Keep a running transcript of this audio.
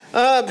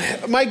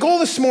My goal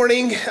this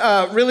morning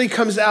really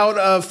comes out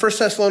of 1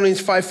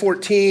 Thessalonians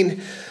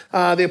 5:14.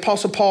 The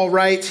Apostle Paul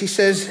writes, he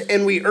says,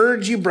 "And we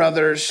urge you,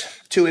 brothers,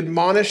 to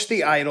admonish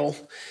the idle,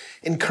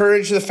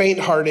 encourage the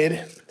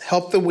faint-hearted,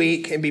 help the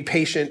weak, and be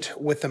patient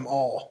with them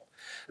all."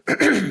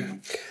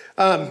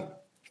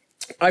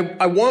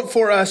 I want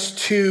for us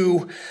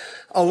to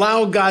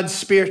allow God's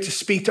Spirit to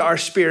speak to our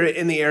spirit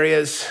in the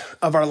areas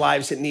of our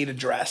lives that need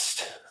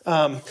addressed.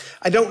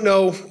 I don't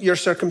know your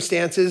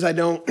circumstances. I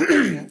don't,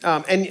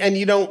 and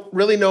you don't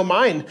really know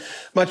mine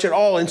much at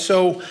all. And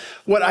so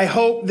what I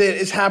hope that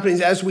is happening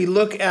is as we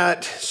look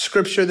at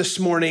Scripture this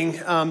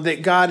morning,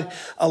 that God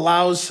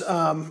allows,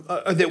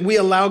 that we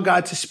allow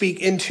God to speak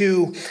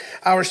into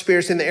our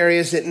spirits in the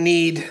areas that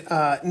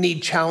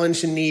need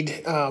challenged and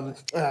need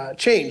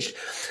changed.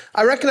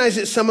 I recognize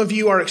that some of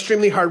you are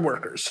extremely hard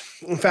workers.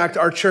 In fact,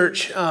 our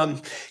church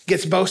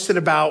gets boasted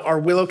about, our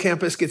Willow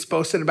campus gets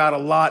boasted about a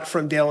lot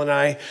from Dale and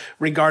I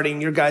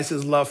regarding your guys'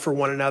 love for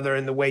one another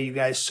and the way you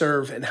guys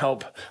serve and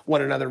help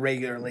one another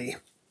regularly.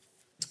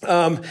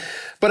 But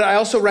I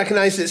also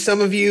recognize that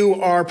some of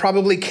you are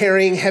probably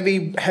carrying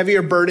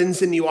heavier burdens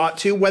than you ought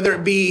to, whether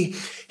it be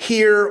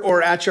here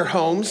or at your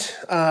homes,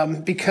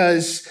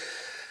 because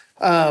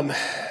of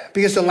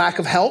lack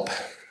of help.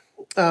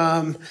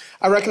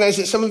 I recognize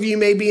that some of you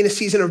may be in a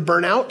season of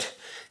burnout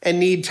and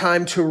need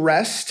time to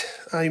rest.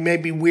 You may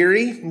be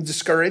weary and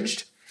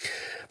discouraged.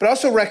 But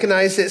also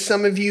recognize that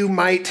some of you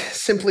might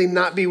simply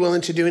not be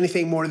willing to do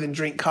anything more than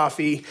drink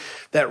coffee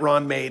that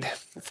Ron made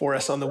for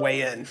us on the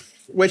way in,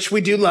 which we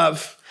do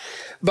love.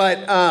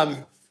 But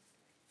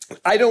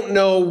I don't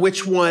know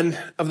which one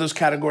of those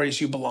categories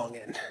you belong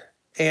in.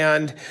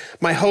 And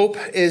my hope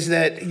is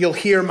that you'll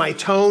hear my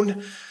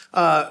tone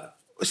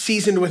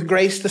seasoned with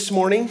grace this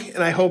morning.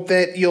 And I hope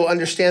that you'll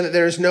understand that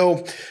there is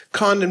no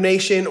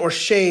condemnation or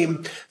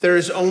shame. There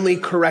is only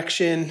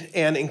correction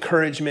and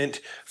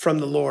encouragement from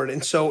the Lord.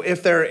 And so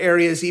if there are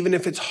areas, even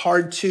if it's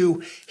hard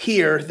to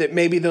hear, that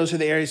maybe those are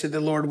the areas that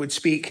the Lord would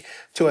speak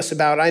to us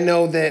about. I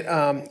know that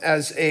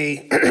as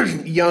a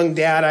young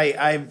dad,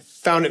 I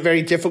found it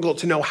very difficult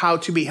to know how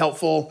to be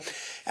helpful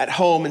at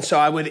home. And so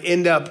I would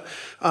end up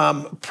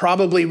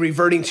probably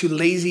reverting to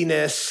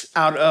laziness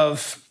out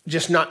of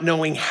just not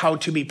knowing how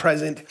to be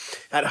present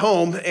at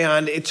home.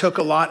 And it took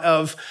a lot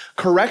of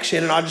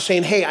correction. And I was just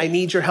saying, hey, I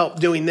need your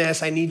help doing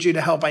this. I need you to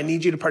help. I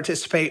need you to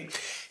participate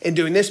in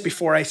doing this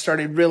before I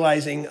started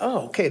realizing,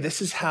 oh, okay, this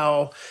is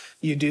how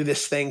you do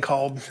this thing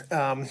called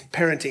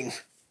parenting.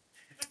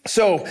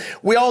 So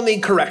we all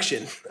need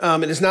correction.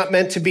 It is not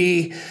meant to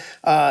be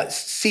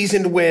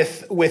seasoned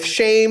with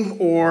shame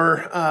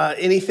or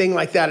anything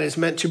like that. It is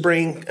meant to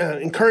bring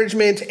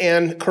encouragement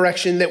and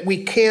correction that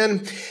we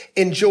can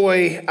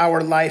enjoy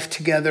our life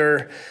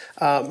together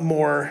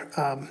more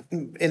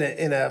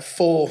in a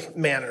full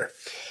manner.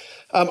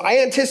 I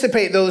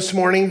anticipate though this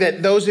morning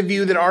that those of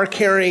you that are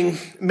carrying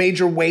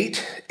major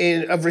weight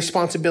of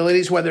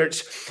responsibilities, whether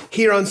it's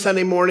here on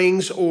Sunday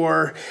mornings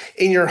or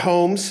in your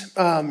homes,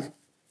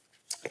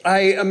 I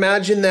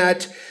imagine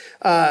that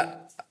I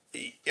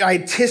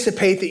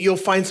anticipate that you'll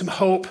find some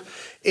hope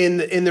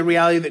in the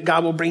reality that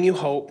God will bring you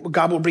hope,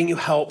 God will bring you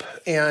help,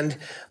 and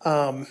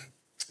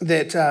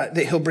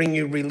that He'll bring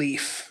you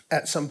relief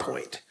at some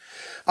point.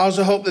 I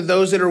also hope that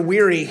those that are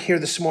weary here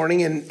this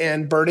morning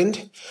and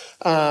burdened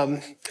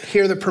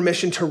hear the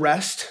permission to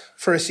rest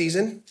for a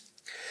season.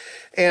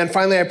 And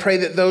finally, I pray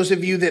that those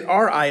of you that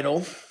are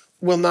idle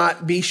will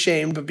not be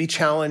shamed, but be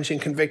challenged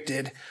and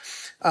convicted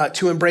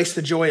to embrace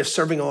the joy of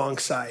serving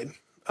alongside.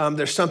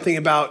 There's something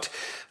about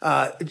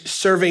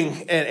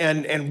serving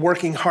and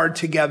working hard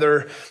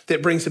together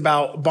that brings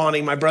about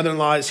bonding. My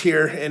brother-in-law is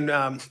here,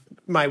 and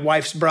my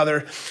wife's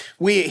brother.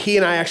 He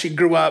and I actually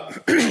grew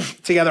up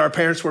together. Our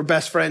parents were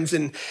best friends,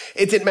 and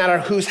it didn't matter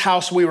whose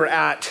house we were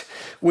at,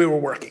 we were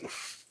working.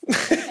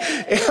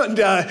 And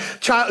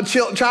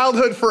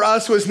childhood for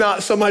us was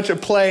not so much a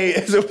play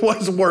as it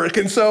was work.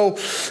 And so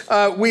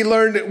we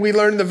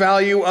learned the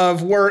value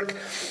of work.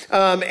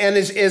 And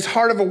as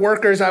hard of a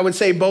worker as I would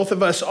say both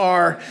of us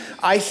are,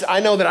 I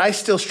know that I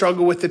still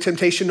struggle with the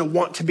temptation to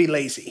want to be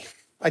lazy.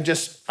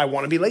 I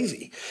want to be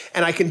lazy.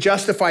 And I can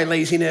justify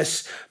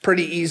laziness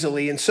pretty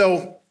easily. And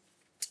so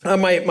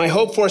my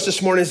hope for us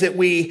this morning is that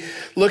we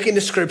look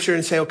into Scripture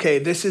and say, okay,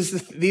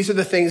 these are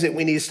the things that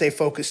we need to stay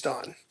focused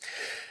on.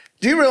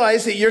 Do you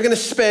realize that you're going to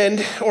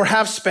spend or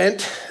have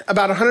spent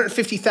about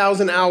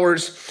 150,000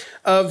 hours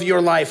of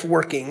your life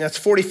working? That's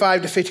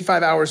 45 to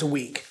 55 hours a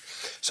week.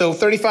 So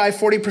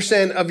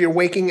 40% of your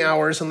waking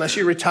hours, unless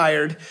you're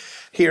retired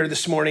here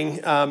this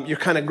morning, you're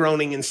kind of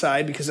groaning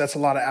inside because that's a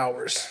lot of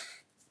hours.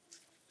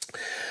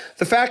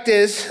 The fact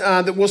is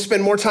that we'll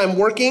spend more time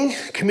working,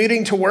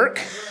 commuting to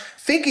work,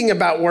 thinking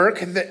about work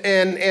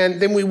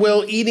and we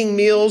will eating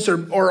meals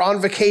or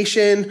on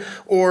vacation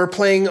or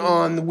playing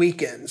on the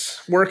weekends.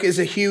 Work is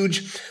a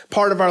huge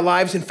part of our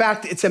lives. In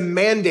fact, it's a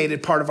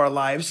mandated part of our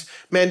lives,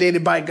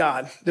 mandated by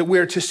God, that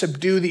we're to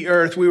subdue the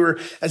earth. We were,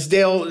 as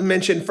Dale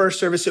mentioned first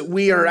service, that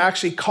we are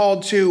actually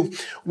called to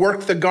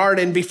work the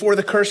garden before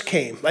the curse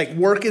came. Like,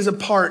 work is a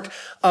part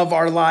of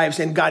our lives,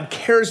 and God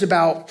cares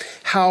about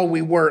how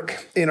we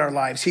work in our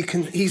lives.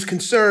 He's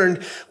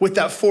concerned with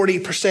that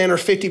 40% or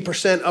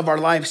 50% of our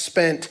lives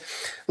spent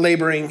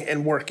laboring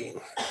and working.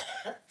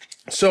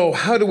 So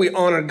how do we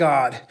honor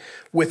God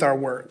with our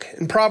work?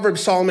 In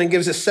Proverbs, Solomon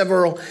gives us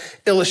several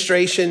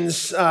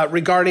illustrations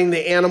regarding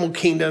the animal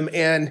kingdom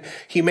and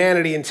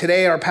humanity. And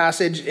today, our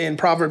passage in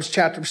Proverbs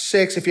chapter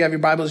 6, if you have your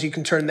Bibles, you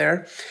can turn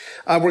there.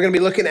 We're going to be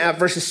looking at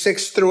verses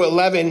 6 through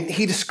 11.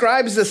 He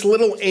describes this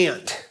little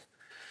ant.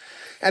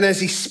 And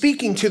as he's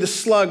speaking to the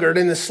sluggard,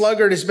 and the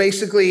sluggard is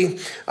basically,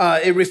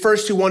 it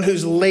refers to one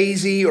who's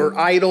lazy or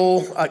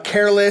idle,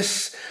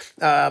 careless,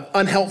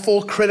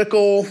 unhelpful,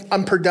 critical,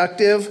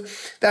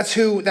 unproductive. That's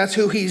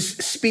who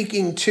he's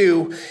speaking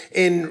to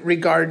in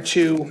regard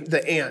to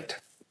the ant.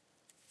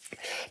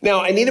 Now,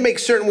 I need to make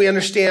certain we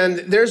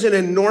understand there's an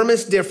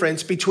enormous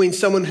difference between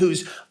someone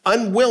who's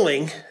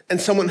unwilling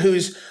and someone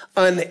who's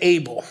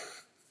unable.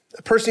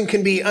 A person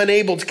can be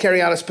unable to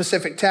carry out a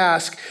specific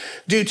task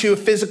due to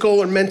physical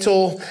or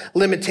mental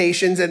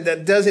limitations, and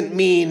that doesn't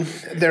mean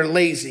they're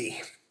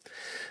lazy.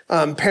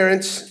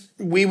 Parents,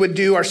 we would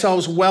do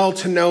ourselves well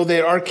to know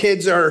that our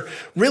kids are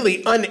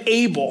really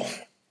unable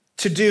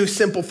to do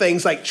simple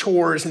things like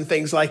chores and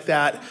things like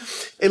that,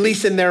 at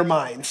least in their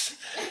minds.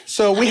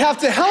 So we have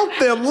to help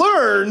them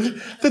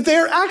learn that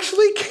they're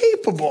actually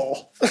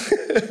capable.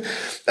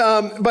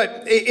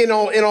 But in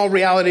all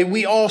reality,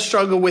 we all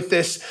struggle with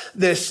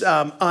this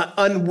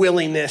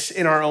unwillingness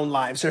in our own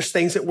lives. There's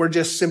things that we're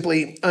just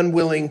simply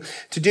unwilling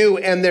to do.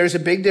 And there's a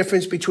big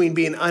difference between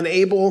being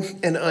unable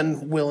and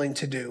unwilling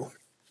to do.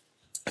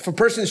 If a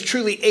person is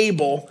truly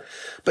able,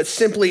 but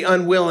simply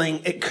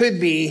unwilling, it could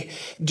be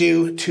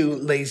due to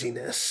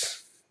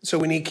laziness. So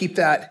we need to keep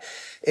that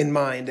in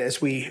mind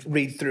as we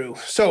read through.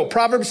 So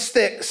Proverbs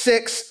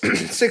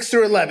 6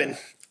 through 11.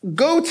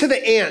 Go to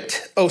the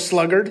ant, O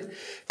sluggard,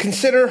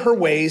 consider her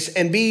ways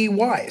and be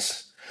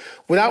wise.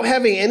 Without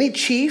having any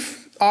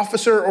chief,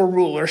 officer, or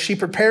ruler, she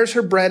prepares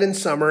her bread in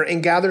summer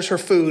and gathers her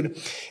food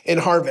in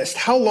harvest.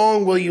 How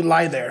long will you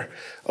lie there,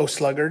 O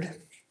sluggard?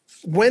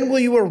 When will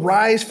you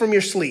arise from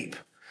your sleep?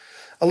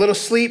 A little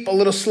sleep, a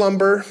little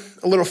slumber,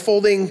 a little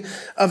folding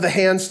of the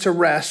hands to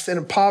rest,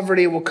 and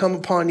poverty will come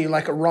upon you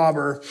like a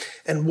robber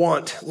and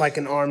want like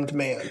an armed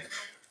man.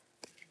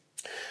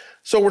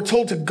 So we're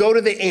told to go to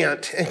the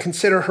ant and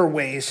consider her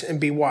ways and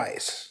be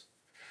wise.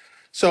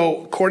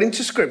 So according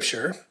to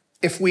scripture,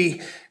 if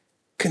we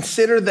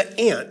consider the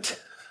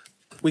ant,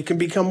 we can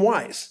become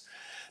wise.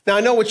 Now, I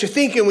know what you're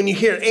thinking when you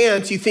hear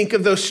ants. You think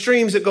of those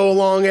streams that go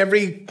along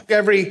every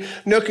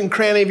nook and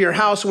cranny of your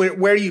house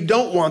where you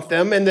don't want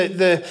them, and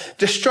the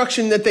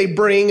destruction that they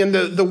bring and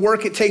the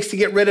work it takes to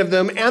get rid of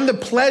them, and the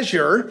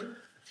pleasure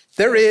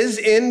there is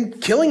in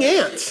killing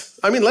ants.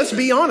 I mean, let's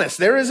be honest.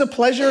 There is a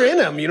pleasure in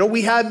them. You know,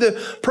 we had the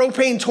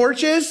propane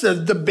torches,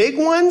 the big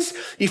ones.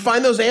 You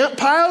find those ant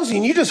piles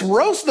and you just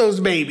roast those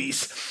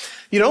babies.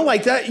 You know,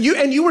 like that.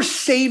 You were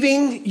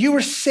saving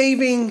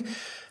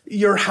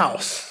your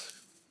house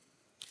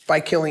by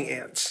killing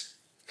ants.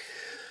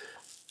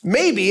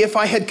 Maybe if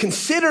I had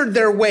considered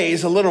their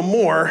ways a little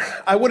more,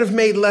 I would have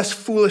made less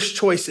foolish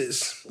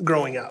choices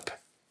growing up,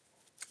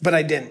 but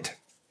I didn't.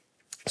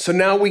 So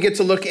now we get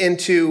to look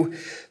into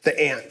the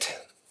ant.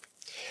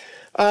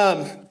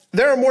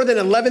 There are more than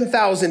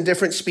 11,000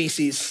 different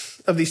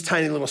species of these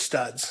tiny little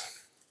studs.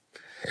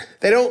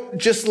 They don't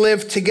just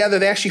live together.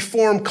 They actually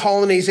form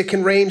colonies. It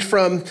can range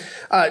from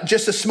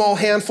just a small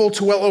handful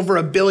to well over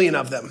 1 billion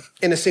of them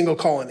in a single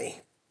colony.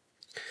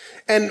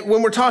 And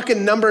when we're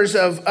talking numbers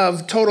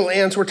of total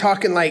ants, we're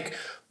talking like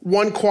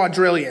 1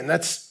 quadrillion.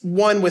 That's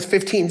 1 with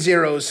 15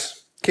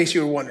 zeros, in case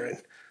you were wondering.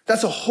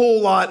 That's a whole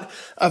lot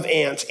of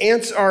ants.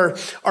 Ants are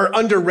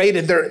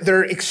underrated.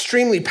 They're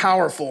extremely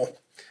powerful.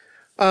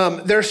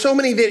 There are so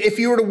many that if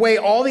you were to weigh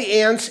all the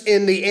ants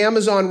in the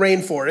Amazon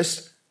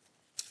rainforest,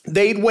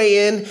 they'd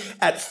weigh in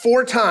at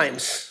 4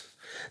 times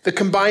the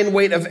combined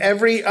weight of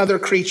every other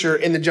creature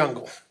in the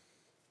jungle.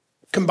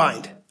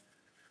 Combined.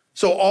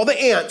 So all the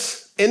ants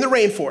in the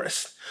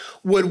rainforest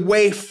would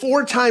weigh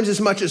 4 times as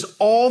much as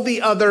all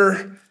the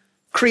other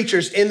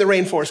creatures in the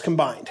rainforest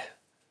combined.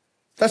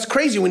 That's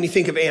crazy when you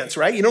think of ants,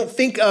 right? You don't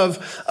think of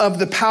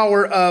the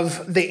power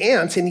of the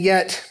ants, and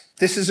yet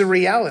this is a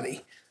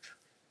reality.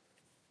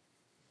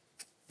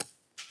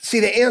 See,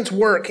 the ants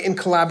work in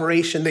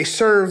collaboration. They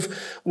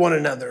serve one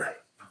another.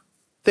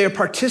 They are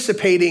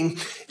participating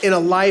in a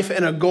life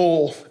and a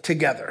goal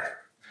together.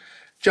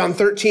 John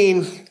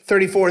 13,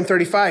 34 and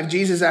 35,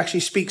 Jesus actually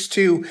speaks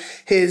to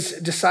his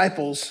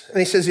disciples. And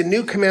he says, "A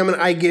new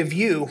commandment I give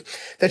you,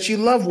 that you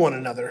love one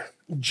another,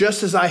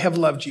 just as I have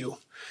loved you."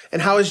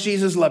 And how has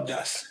Jesus loved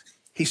us?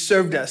 He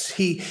served us.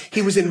 He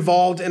was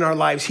involved in our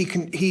lives.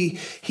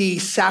 He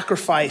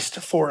sacrificed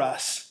for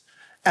us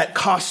at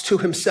cost to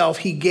himself.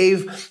 He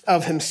gave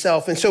of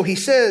himself. And so he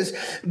says,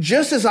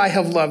 just as I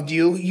have loved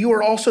you, you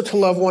are also to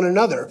love one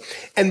another.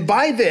 And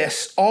by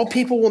this, all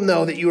people will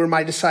know that you are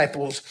my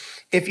disciples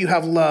if you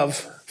have love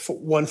for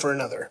one for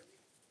another.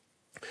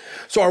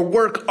 So our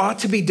work ought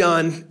to be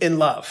done in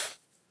love.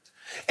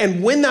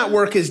 And when that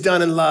work is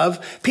done in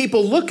love,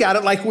 people look at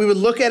it like we would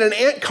look at an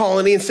ant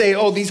colony and say,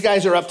 oh, these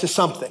guys are up to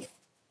something.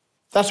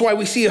 That's why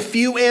we see a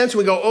few ants and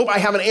we go, oh, I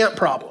have an ant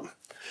problem.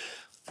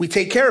 We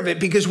take care of it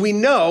because we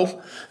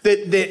know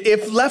that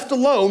if left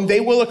alone, they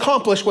will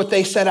accomplish what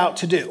they set out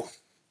to do.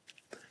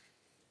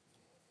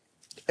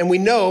 And we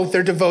know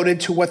they're devoted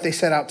to what they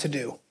set out to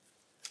do.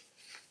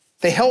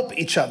 They help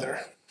each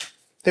other.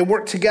 They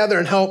work together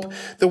and help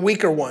the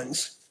weaker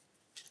ones.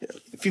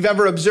 If you've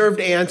ever observed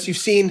ants, you've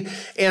seen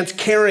ants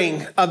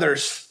carrying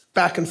others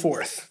back and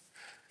forth.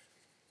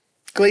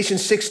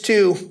 Galatians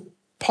 6:2,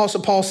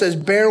 Apostle Paul says,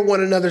 bear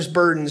one another's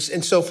burdens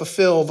and so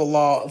fulfill the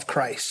law of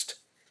Christ.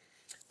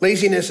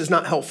 Laziness is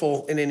not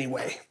helpful in any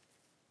way.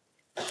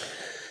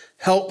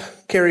 Help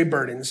carry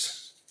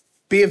burdens.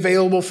 Be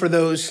available for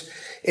those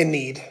in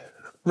need.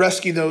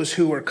 Rescue those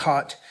who are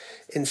caught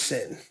in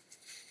sin.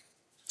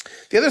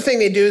 The other thing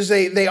they do is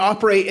they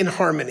operate in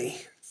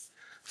harmony.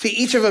 See,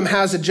 each of them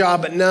has a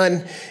job, but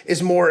none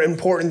is more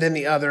important than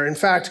the other. In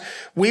fact,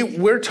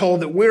 we're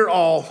told that we're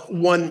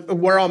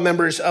all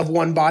members of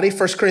one body.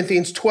 1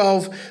 Corinthians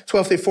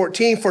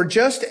 12-14, for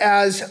just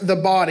as the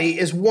body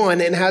is one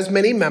and has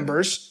many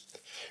members,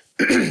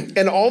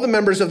 and all the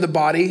members of the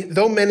body,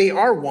 though many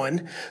are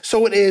one,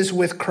 so it is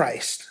with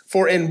Christ.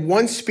 For in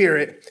one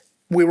spirit,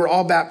 we were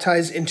all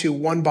baptized into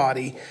one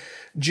body,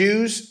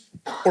 Jews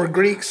or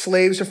Greeks,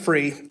 slaves or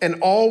free,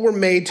 and all were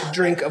made to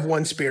drink of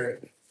one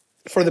spirit.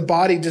 For the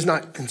body does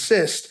not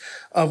consist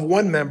of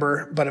one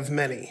member, but of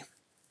many.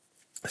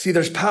 See,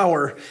 there's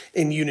power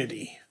in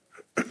unity.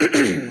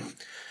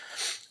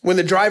 When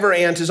the driver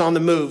ant is on the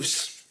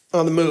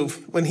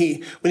move, when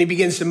he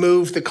begins to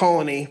move the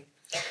colony,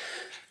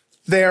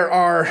 there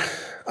are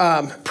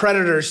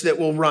predators that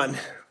will run.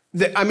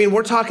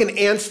 We're talking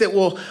ants that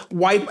will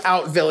wipe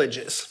out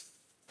villages.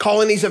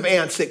 Colonies of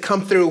ants that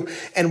come through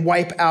and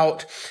wipe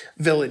out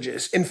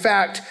villages. In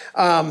fact,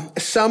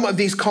 some of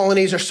these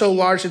colonies are so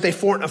large that they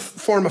form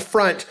a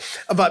front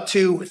of up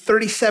to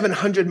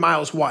 3,700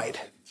 miles wide.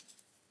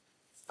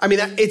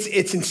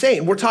 It's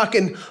insane. We're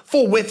talking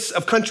full widths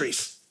of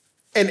countries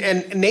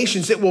and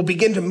nations that will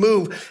begin to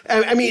move.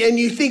 And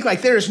you think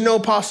like there is no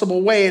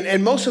possible way.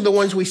 And most of the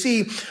ones we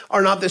see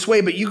are not this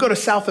way. But you go to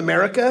South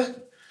America,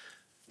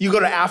 you go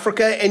to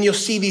Africa, and you'll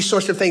see these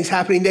sorts of things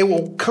happening. They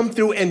will come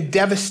through and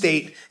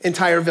devastate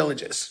entire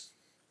villages.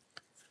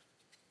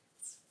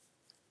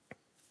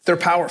 They're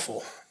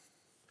powerful.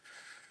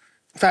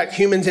 In fact,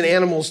 humans and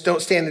animals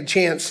don't stand a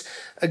chance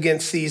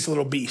against these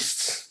little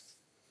beasts.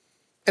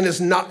 And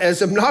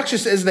as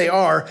obnoxious as they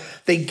are,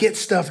 they get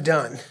stuff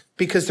done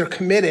because they're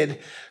committed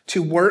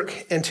to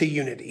work and to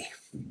unity.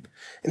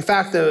 In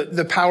fact,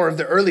 the power of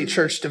the early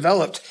church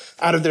developed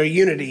out of their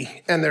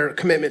unity and their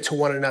commitment to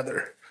one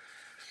another.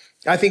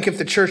 I think if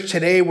the church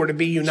today were to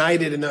be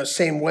united in the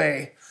same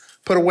way,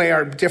 put away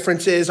our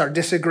differences, our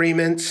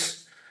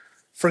disagreements,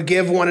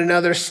 forgive one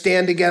another,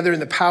 stand together in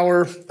the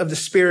power of the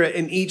Spirit,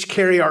 and each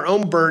carry our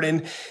own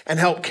burden and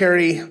help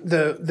carry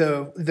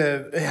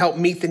help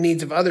meet the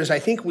needs of others, I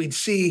think we'd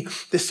see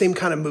the same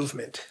kind of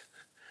movement.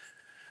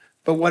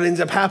 But what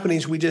ends up happening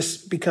is we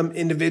just become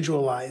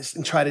individualized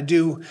and try to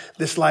do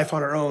this life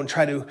on our own,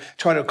 try to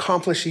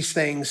accomplish these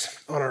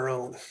things on our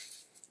own.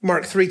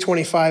 Mark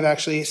 3:25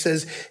 actually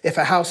says, if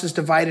a house is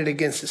divided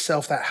against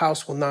itself, that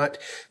house will not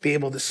be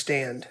able to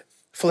stand.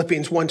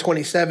 Philippians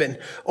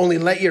 1:27, only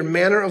let your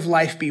manner of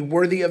life be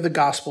worthy of the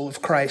gospel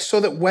of Christ, so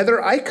that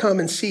whether I come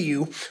and see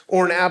you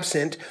or am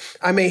absent,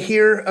 I may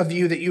hear of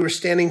you that you are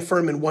standing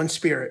firm in one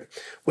spirit,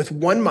 with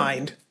one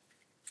mind,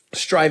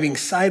 striving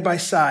side by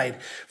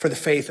side for the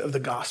faith of the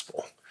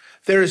gospel.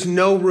 There is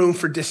no room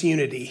for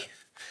disunity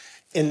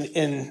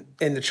in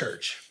the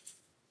church.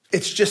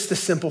 It's just the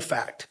simple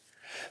fact.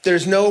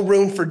 There's no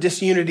room for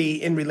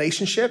disunity in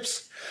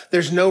relationships.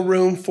 There's no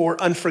room for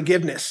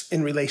unforgiveness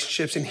in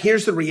relationships. And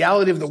here's the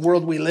reality of the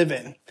world we live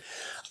in.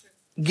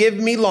 Give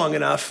me long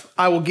enough,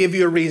 I will give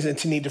you a reason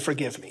to need to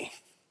forgive me.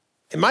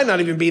 It might not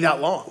even be that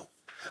long,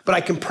 but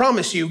I can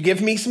promise you,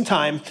 give me some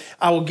time,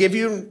 I will give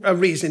you a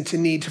reason to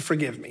need to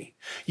forgive me.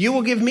 You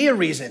will give me a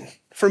reason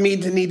for me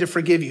to need to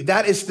forgive you.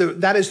 That is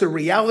the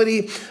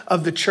reality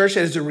of the church.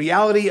 That is the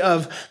reality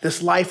of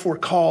this life we're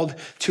called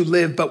to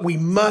live. But we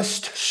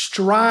must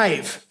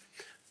strive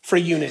for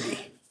unity.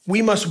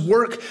 We must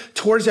work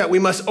towards that. We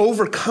must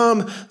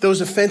overcome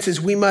those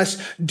offenses. We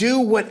must do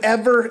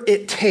whatever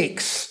it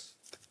takes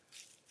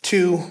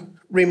to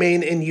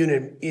remain in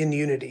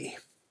unity.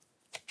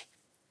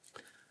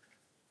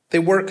 They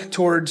work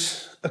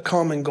towards a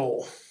common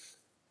goal.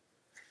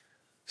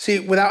 See,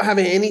 without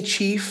having any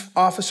chief,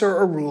 officer,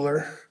 or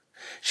ruler,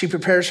 she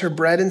prepares her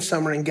bread in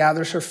summer and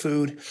gathers her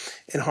food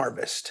in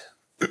harvest.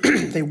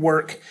 They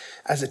work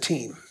as a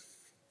team,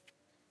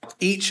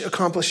 each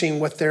accomplishing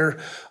what their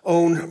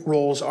own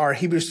roles are.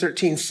 Hebrews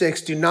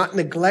 13:6, do not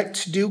neglect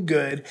to do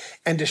good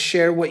and to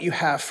share what you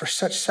have, for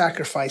such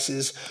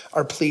sacrifices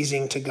are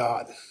pleasing to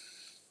God.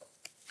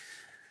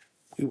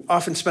 We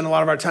often spend a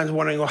lot of our time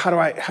wondering, well, how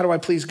do I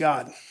please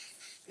God?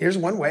 Here's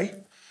one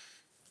way.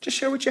 Just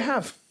share what you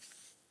have.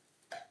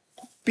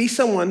 Be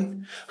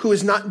someone who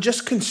is not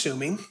just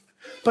consuming,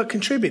 but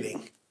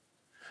contributing.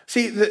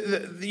 See,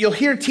 you'll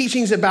hear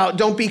teachings about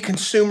don't be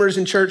consumers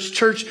in church.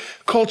 Church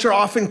culture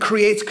often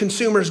creates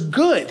consumers.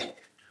 Good.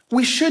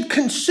 We should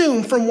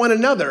consume from one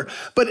another,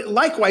 but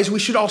likewise, we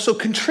should also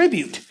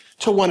contribute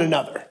to one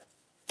another.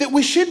 That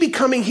we should be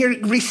coming here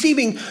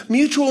receiving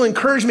mutual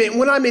encouragement.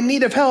 When I'm in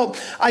need of help,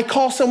 I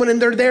call someone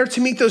and they're there to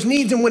meet those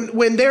needs. And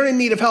when they're in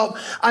need of help,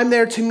 I'm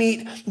there to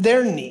meet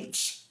their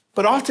needs.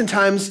 But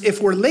oftentimes,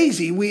 if we're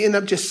lazy, we end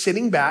up just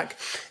sitting back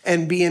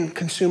and being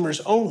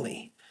consumers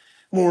only,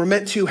 when we're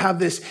meant to have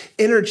this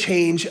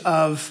interchange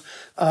of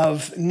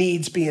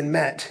needs being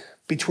met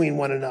between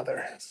one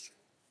another.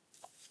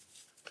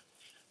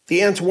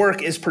 The ant's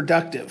work is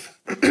productive.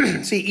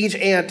 See, each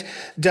ant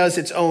does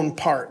its own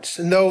parts.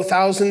 And though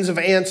thousands of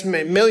ants,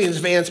 millions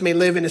of ants may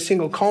live in a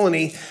single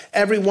colony,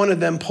 every one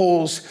of them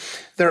pulls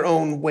their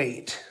own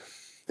weight.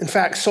 In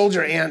fact,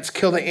 soldier ants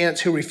kill the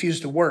ants who refuse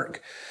to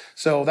work.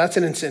 So that's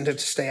an incentive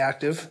to stay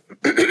active.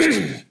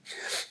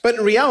 But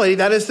in reality,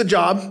 that is the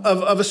job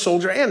of a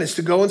soldier ant, is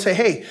to go and say,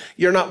 hey,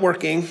 you're not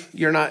working.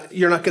 You're not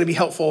going to be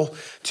helpful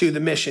to the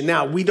mission.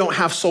 Now, we don't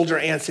have soldier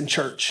ants in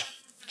church.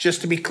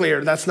 Just to be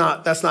clear, that's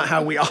not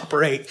how we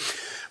operate.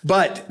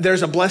 But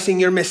there's a blessing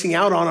you're missing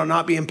out on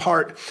not being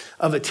part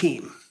of a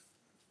team.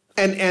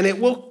 And it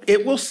will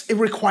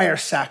require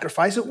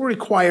sacrifice. It will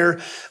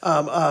require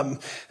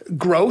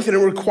growth, and it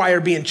will require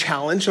being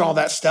challenged and all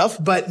that stuff.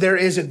 But there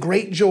is a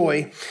great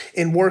joy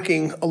in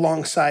working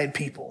alongside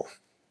people.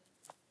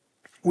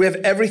 We have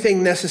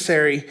everything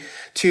necessary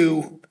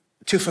to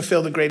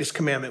fulfill the greatest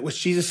commandment,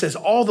 which Jesus says,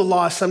 all the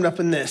law is summed up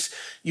in this: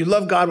 you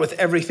love God with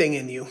everything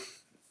in you,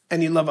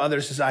 and you love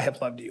others as I have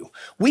loved you.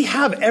 We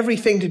have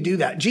everything to do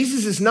that.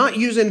 Jesus is not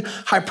using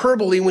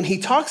hyperbole when he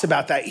talks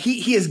about that.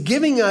 He is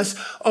giving us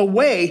a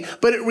way,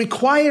 but it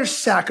requires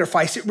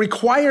sacrifice. It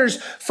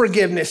requires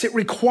forgiveness. It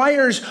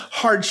requires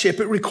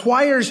hardship. It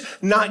requires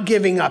not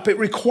giving up. It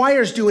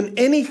requires doing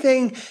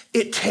anything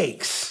it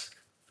takes.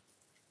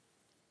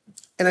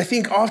 And I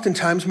think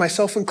oftentimes,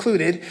 myself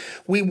included,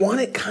 we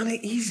want it kind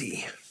of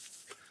easy.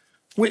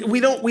 We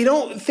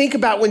don't think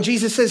about when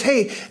Jesus says,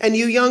 hey, and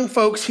you young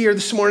folks here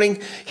this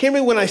morning, hear me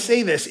when I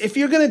say this. If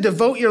you're going to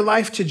devote your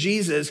life to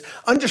Jesus,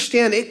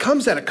 understand it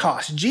comes at a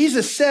cost.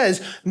 Jesus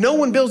says no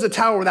one builds a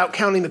tower without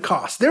counting the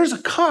cost. There's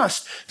a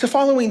cost to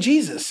following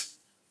Jesus.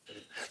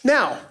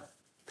 Now,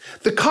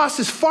 the cost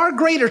is far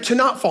greater to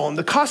not follow him.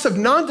 The cost of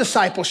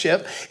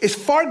non-discipleship is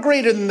far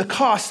greater than the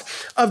cost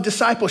of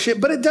discipleship,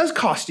 but it does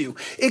cost you.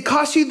 It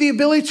costs you the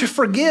ability to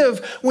forgive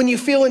when you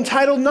feel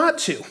entitled not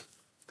to.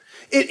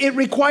 It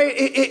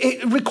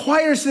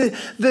requires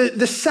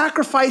the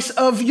sacrifice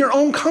of your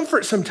own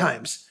comfort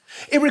sometimes.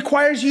 It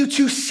requires you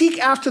to seek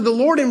after the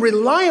Lord and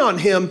rely on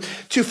him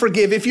to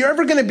forgive. If you're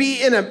ever going to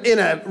be in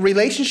a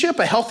relationship,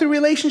 a healthy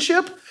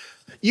relationship,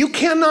 you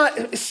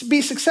cannot be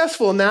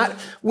successful in that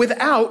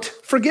without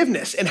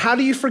forgiveness. And how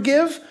do you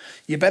forgive?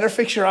 You better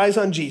fix your eyes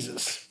on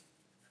Jesus.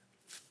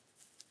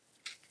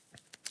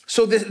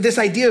 So this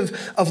idea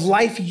of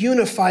life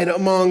unified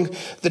among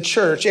the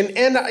church.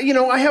 And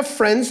I have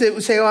friends that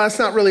would say, oh, that's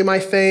not really my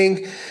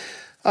thing.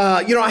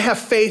 I have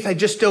faith. I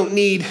just don't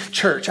need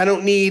church. I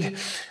don't need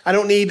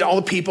all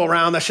the people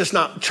around. That's just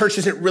not, church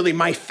isn't really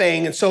my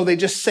thing. And so they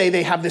just say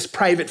they have this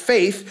private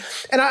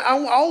faith. And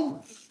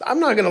I'm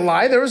not going to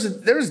lie. There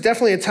was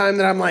definitely a time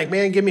that I'm like,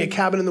 man, give me a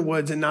cabin in the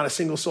woods and not a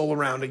single soul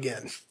around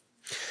again.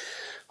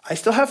 I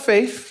still have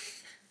faith.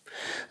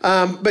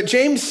 But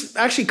James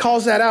actually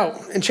calls that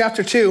out in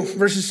chapter 2,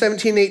 verses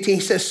 17 and 18. He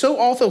says, so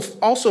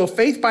also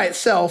faith by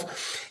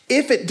itself,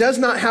 if it does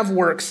not have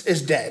works,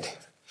 is dead.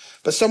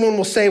 But someone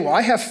will say, well,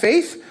 I have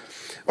faith,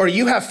 or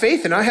you have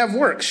faith and I have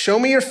works. Show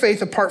me your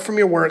faith apart from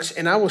your works,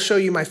 and I will show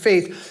you my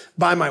faith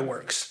by my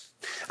works.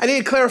 I need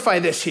to clarify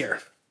this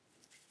here.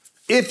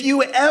 If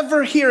you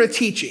ever hear a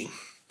teaching,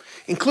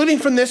 including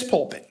from this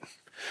pulpit,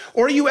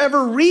 or you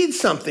ever read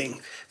something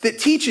that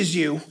teaches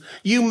you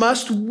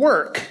must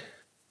work,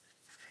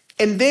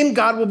 and then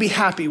God will be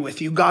happy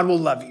with you, God will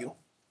love you,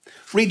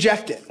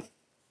 reject it.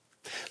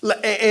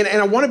 And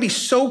I want to be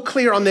so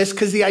clear on this,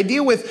 because the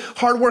idea with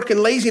hard work and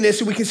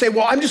laziness, we can say,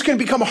 well, I'm just going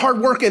to become a hard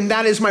worker and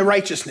that is my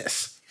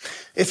righteousness.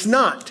 It's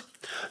not.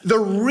 The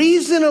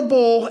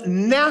reasonable,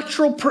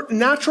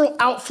 natural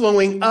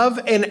outflowing of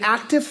an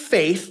active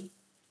faith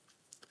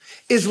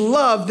is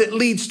love that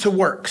leads to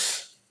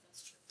works.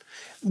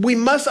 We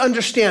must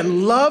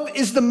understand love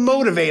is the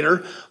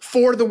motivator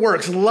for the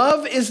works.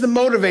 Love is the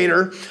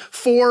motivator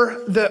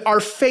for our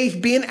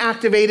faith being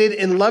activated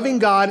in loving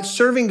God,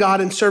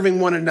 and serving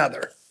one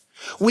another.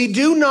 We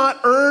do not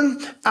earn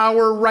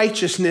our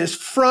righteousness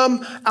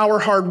from our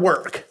hard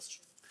work.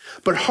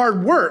 But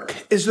hard work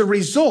is the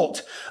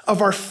result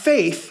of our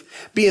faith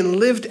being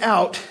lived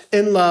out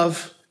in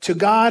love to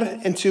God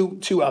and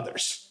to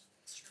others.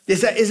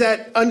 Is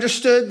that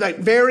understood? Like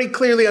very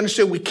clearly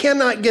understood. We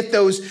cannot get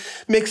those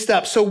mixed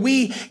up. So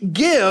we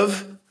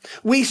give,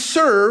 we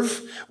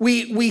serve,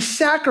 we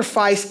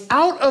sacrifice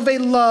out of a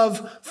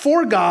love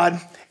for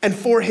God and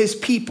for his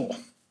people,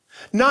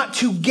 not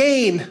to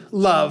gain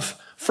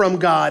love from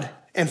God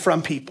and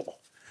from people.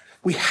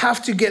 We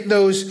have to get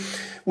those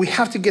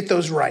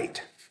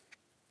right.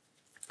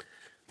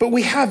 But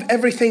we have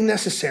everything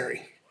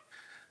necessary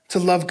to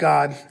love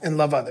God and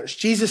love others.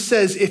 Jesus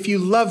says, if you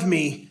love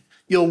me,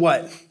 you'll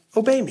what?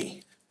 Obey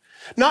me.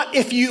 Not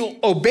if you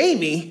obey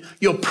me,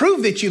 you'll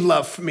prove that you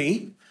love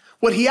me.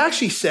 What he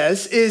actually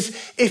says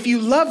is, if you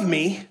love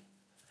me,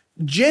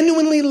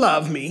 genuinely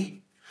love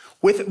me,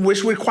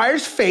 which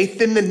requires faith,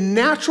 then the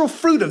natural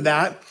fruit of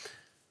that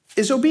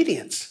is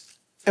obedience.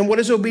 And what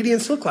does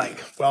obedience look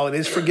like? Well, it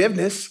is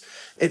forgiveness.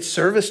 It's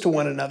service to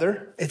one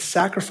another. It's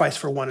sacrifice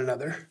for one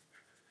another.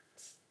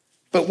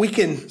 But we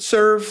can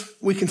serve,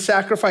 we can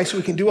sacrifice,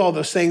 we can do all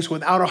those things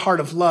without a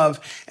heart of love,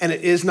 and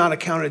it is not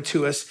accounted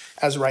to us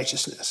as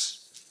righteousness.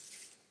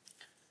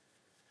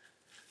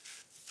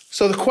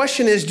 So the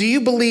question is, do you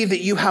believe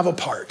that you have a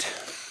part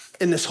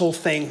in this whole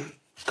thing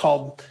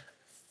called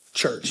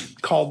church,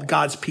 called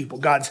God's people,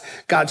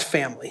 God's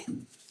family?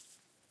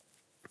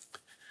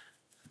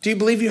 Do you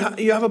believe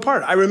you have a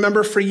part? I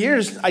remember for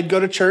years, I'd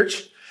go to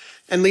church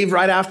and leave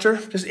right after,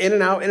 just in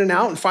and out.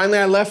 And finally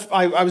I left,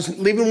 I was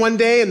leaving one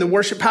day and the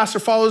worship pastor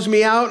follows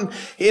me out and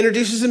he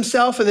introduces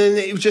himself and then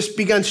it just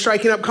begun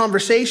striking up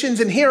conversations.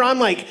 And here I'm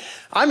like,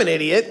 I'm an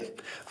idiot.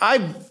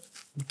 I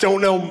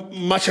don't know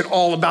much at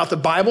all about the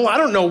Bible. I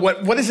don't know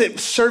what is it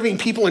serving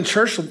people in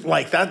church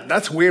like that?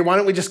 That's weird. Why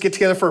don't we just get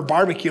together for a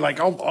barbecue?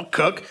 Like I'll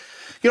cook.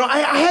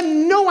 I had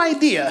no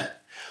idea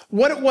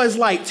what it was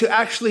like to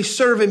actually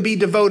serve and be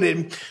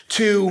devoted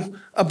to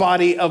a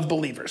body of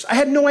believers. I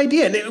had no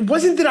idea. And it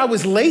wasn't that I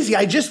was lazy.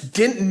 I just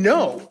didn't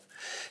know.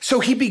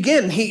 So he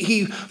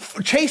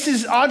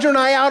chases Audra and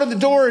I out of the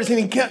doors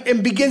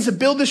and begins to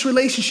build this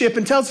relationship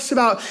and tells us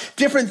about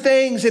different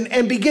things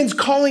and begins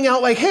calling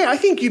out like, hey, I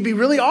think you'd be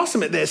really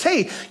awesome at this.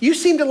 Hey, you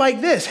seem to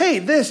like this. Hey,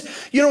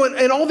 this,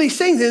 and all these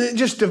things. And it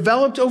just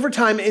developed over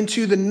time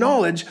into the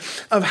knowledge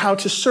of how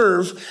to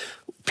serve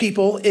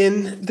people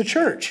in the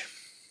church.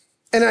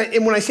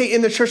 And when I say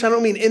in the church, I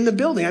don't mean in the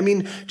building. I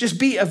mean, just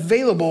be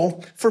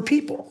available for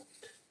people.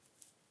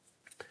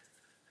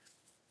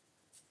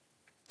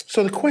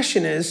 So the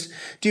question is,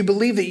 do you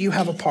believe that you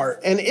have a part?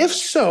 And if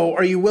so,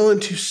 are you willing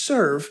to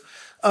serve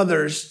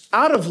others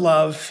out of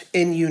love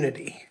in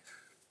unity?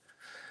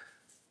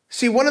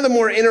 See, one of the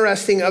more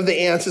interesting of the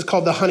ants is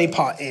called the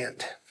honeypot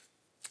ant.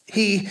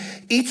 He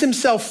eats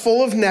himself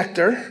full of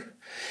nectar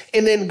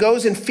and then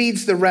goes and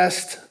feeds the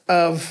rest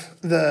of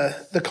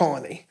the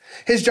colony.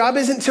 His job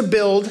isn't to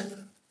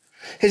build.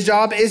 His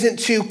job isn't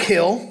to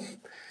kill.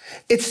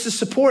 It's to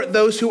support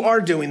those who are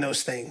doing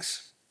those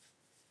things.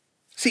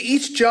 See,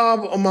 each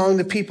job among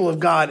the people of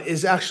God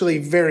is actually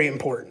very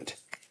important.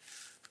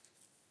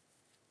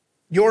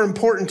 You're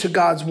important to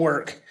God's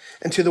work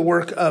and to the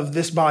work of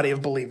this body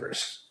of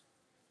believers.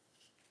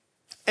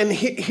 And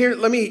here,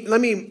 let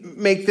me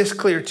make this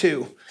clear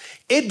too.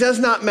 It does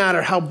not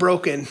matter how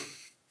broken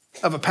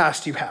of a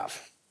past you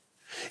have.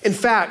 In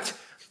fact,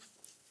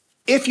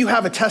 if you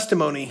have a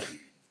testimony,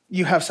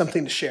 you have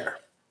something to share.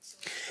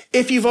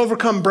 If you've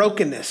overcome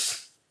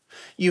brokenness,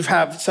 you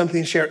have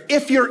something to share.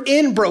 If you're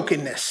in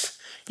brokenness,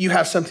 you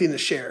have something to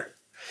share.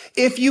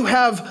 If you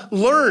have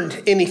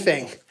learned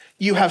anything,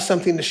 you have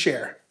something to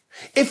share.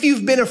 If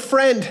you've been a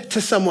friend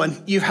to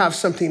someone, you have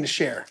something to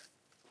share.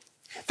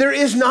 There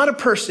is not a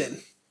person.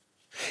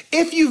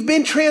 If you've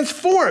been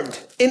transformed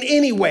in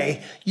any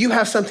way, you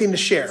have something to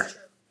share.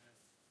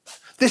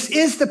 This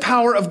is the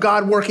power of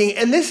God working,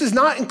 and this is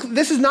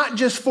not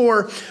just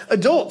for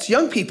adults,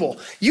 young people.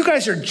 You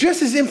guys are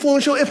just as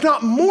influential, if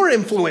not more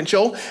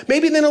influential,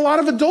 maybe than a lot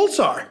of adults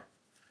are.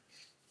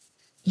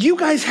 You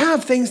guys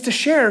have things to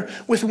share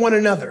with one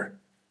another.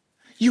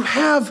 You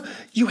have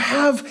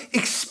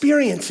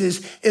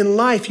experiences in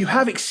life. You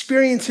have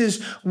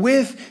experiences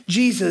with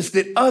Jesus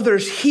that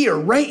others here,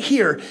 right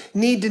here,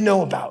 need to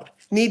know about,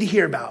 need to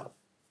hear about.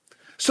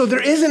 So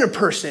there isn't a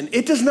person.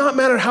 It does not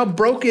matter how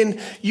broken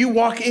you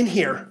walk in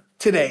here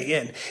today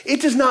in. It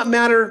does not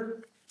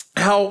matter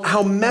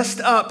how messed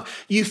up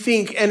you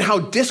think and how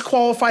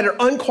disqualified or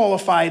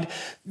unqualified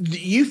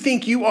you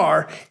think you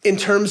are in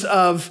terms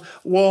of,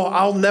 well,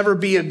 I'll never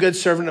be a good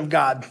servant of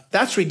God.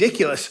 That's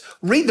ridiculous.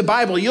 Read the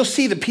Bible. You'll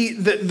see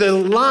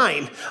the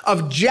line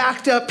of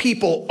jacked up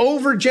people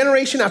over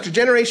generation after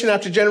generation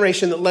after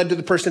generation that led to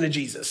the person of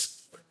Jesus.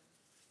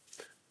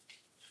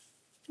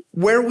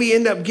 Where we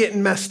end up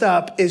getting messed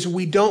up is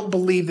we don't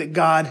believe that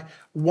God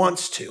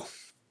wants to.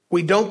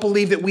 We don't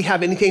believe that we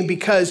have anything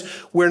because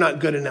we're not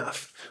good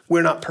enough.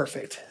 We're not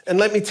perfect. And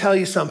let me tell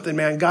you something,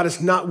 man. God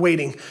is not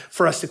waiting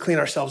for us to clean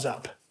ourselves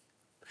up.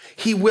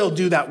 He will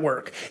do that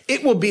work.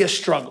 It will be a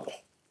struggle.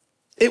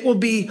 It will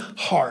be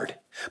hard.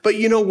 But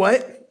you know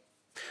what?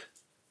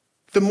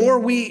 The more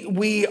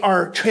we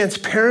are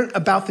transparent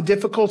about the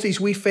difficulties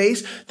we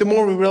face, the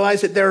more we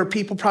realize that there are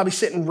people probably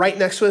sitting right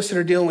next to us that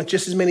are dealing with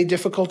just as many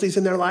difficulties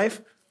in their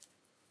life.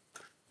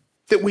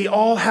 That we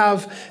all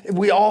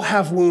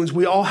have wounds.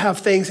 We all have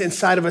things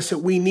inside of us that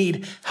we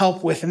need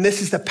help with. And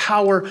this is the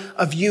power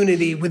of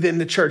unity within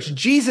the church.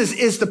 Jesus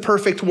is the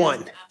perfect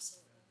one.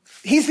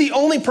 He's the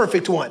only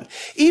perfect one.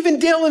 Even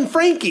Dale and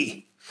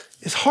Frankie,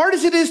 as hard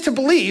as it is to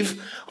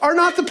believe, are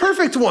not the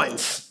perfect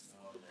ones.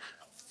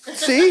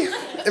 See?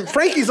 And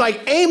Frankie's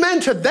like, amen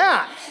to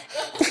that.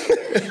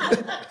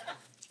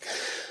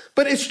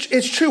 But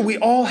it's true. We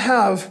all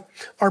have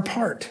our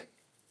part.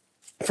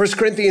 1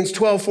 Corinthians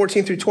 12,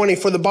 14 through 20,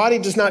 for the body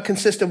does not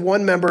consist of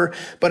one member,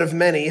 but of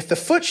many. If the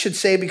foot should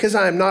say, because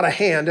I am not a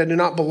hand, I do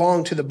not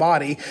belong to the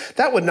body,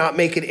 that would not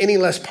make it any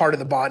less part of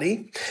the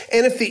body.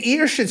 And if the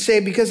ear should say,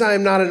 because I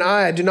am not an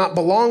eye, I do not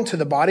belong to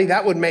the body,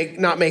 that would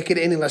not make it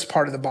any less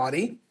part of the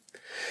body.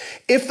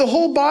 If the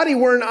whole body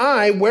were an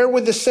eye, where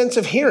would the sense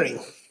of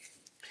hearing?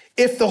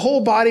 If the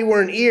whole body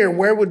were an ear,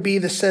 where would be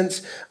the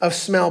sense of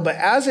smell? But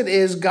as it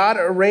is, God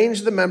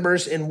arranged the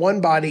members in one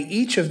body,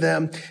 each of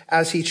them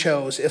as he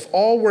chose. If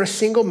all were a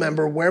single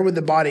member, where would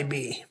the body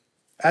be?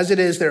 As it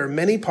is, there are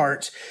many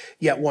parts,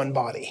 yet one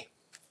body.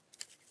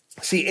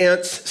 See,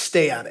 ants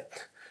stay at it,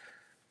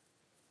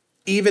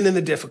 even in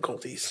the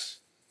difficulties.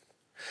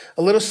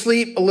 A little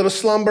sleep, a little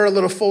slumber, a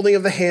little folding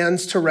of the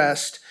hands to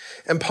rest,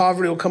 and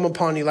poverty will come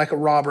upon you like a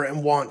robber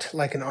and want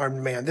like an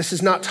armed man. This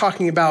is not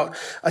talking about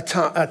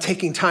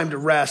taking time to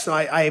rest.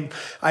 I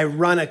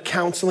run a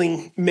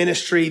counseling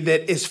ministry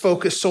that is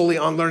focused solely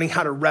on learning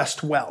how to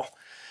rest well.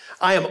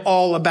 I am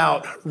all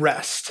about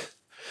rest,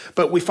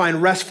 but we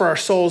find rest for our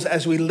souls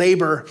as we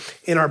labor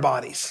in our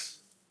bodies.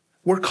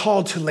 We're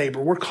called to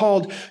labor. We're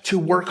called to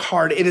work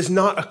hard. It is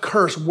not a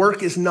curse.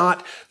 Work is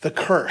not the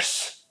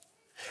curse.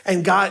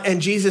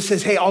 And Jesus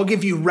says, hey, I'll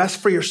give you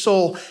rest for your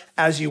soul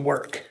as you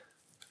work.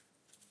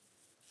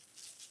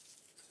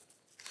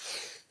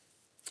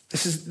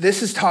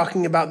 This is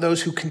talking about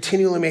those who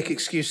continually make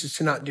excuses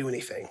to not do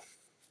anything.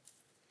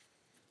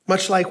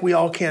 Much like we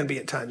all can be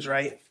at times,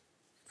 right?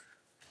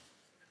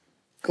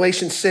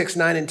 Galatians 6,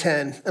 9, and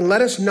 10. And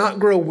let us not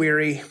grow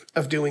weary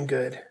of doing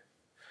good,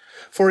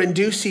 for in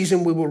due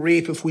season we will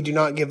reap if we do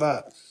not give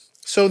up.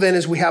 So then,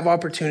 as we have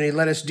opportunity,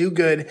 let us do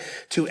good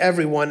to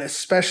everyone,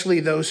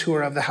 especially those who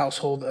are of the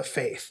household of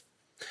faith.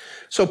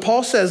 So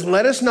Paul says,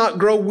 let us not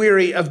grow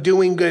weary of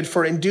doing good,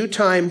 for in due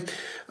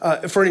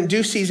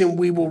season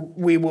we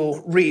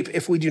will reap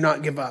if we do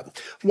not give up.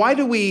 Why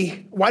do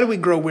we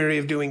grow weary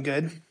of doing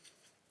good?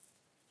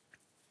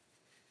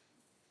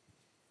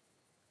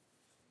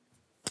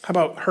 How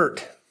about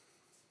hurt?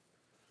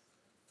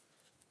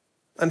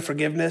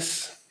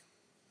 Unforgiveness?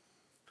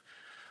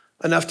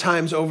 Enough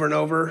times over and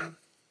over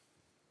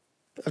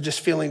of just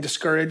feeling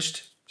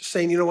discouraged, just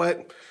saying, you know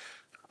what?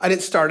 I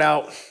didn't start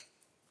out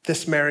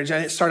this marriage. I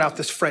didn't start out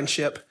this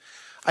friendship.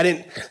 I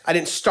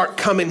didn't start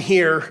coming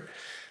here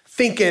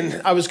thinking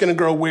I was going to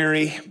grow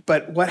weary.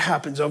 But what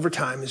happens over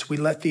time is we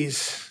let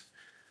these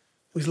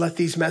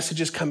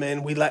messages come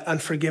in. We let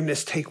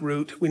unforgiveness take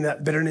root. We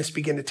let bitterness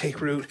begin to take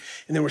root.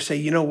 And then we're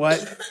saying, you know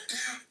what?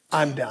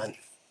 I'm done.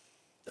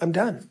 I'm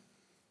done.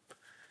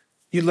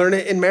 You learn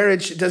it in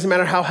marriage. It doesn't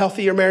matter how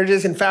healthy your marriage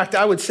is. In fact,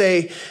 I would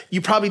say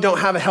you probably don't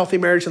have a healthy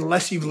marriage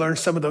unless you've learned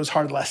some of those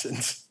hard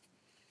lessons,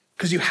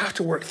 because you have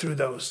to work through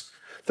those.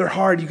 They're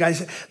hard, you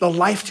guys. The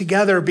life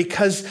together,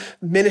 because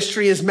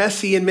ministry is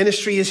messy and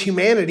ministry is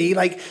humanity,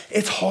 like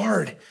it's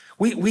hard.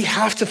 We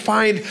have to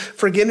find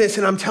forgiveness.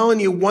 And I'm telling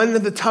you, one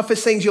of the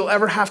toughest things you'll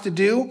ever have to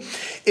do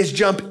is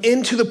jump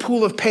into the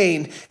pool of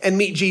pain and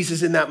meet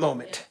Jesus in that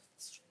moment.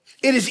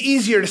 It is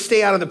easier to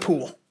stay out of the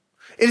pool.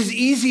 It is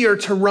easier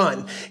to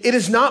run. It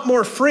is not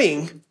more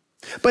freeing,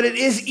 but it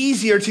is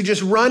easier to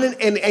just run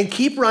and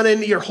keep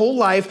running your whole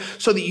life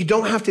so that you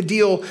don't have to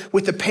deal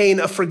with the pain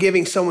of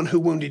forgiving someone who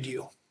wounded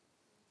you.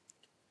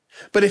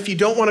 But if you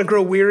don't want to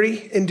grow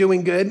weary in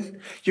doing good,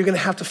 you're going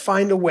to have to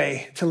find a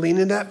way to lean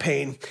into that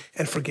pain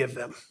and forgive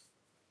them.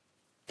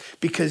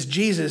 Because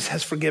Jesus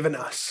has forgiven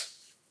us.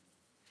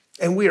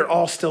 And we are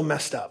all still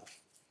messed up.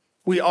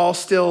 We all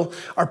still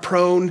are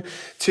prone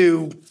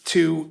to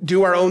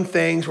do our own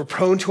things. We're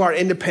prone to our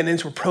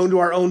independence. We're prone to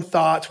our own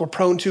thoughts. We're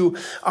prone to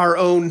our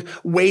own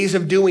ways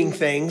of doing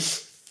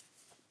things.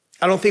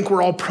 I don't think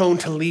we're all prone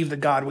to leave the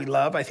God we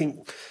love. I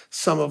think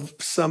some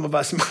of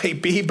us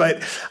might be,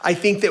 but I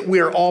think that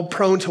we're all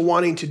prone to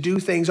wanting to do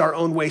things our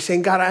own way,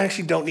 saying, God, I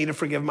actually don't need to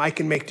forgive him. I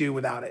can make do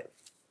without it.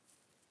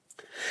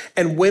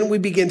 And when we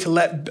begin to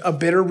let a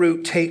bitter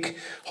root take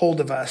hold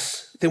of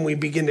us, then we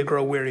begin to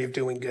grow weary of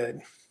doing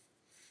good.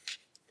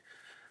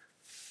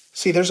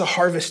 See, there's a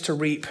harvest to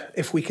reap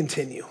if we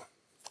continue.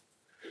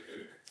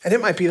 And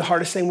it might be the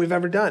hardest thing we've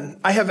ever done.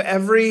 I have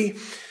every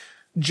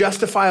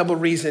justifiable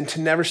reason to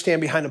never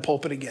stand behind a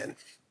pulpit again.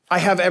 I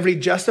have every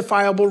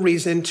justifiable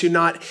reason to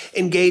not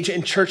engage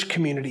in church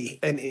community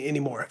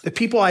anymore. The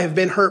people I have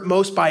been hurt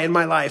most by in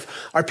my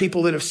life are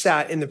people that have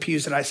sat in the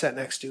pews that I sat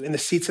next to, in the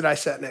seats that I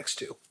sat next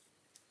to.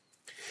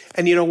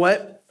 And you know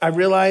what? I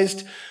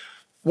realized,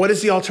 what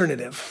is the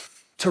alternative?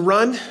 to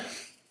run,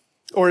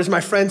 or as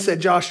my friend said,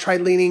 Josh, try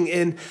leaning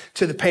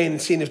into the pain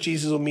and seeing if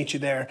Jesus will meet you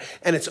there.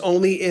 And it's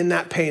only in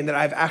that pain that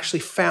I've actually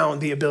found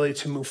the ability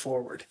to move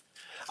forward.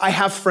 I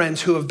have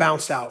friends who have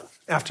bounced out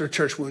after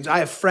church wounds. I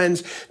have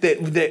friends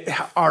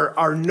that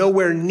are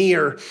nowhere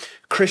near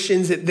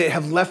Christians that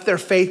have left their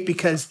faith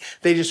because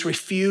they just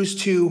refuse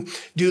to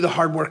do the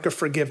hard work of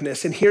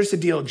forgiveness. And here's the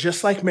deal,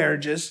 just like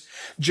marriages,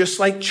 just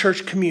like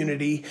church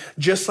community,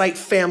 just like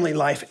family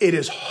life, it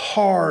is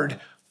hard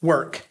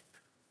work.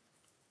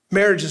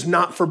 Marriage is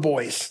not for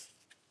boys.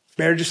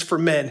 Marriage is for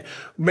men.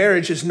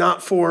 Marriage is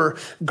not for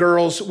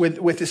girls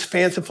with this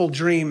fanciful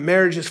dream.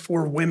 Marriage is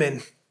for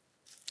women.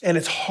 And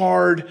it's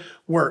hard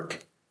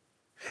work.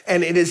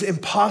 And it is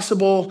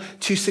impossible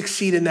to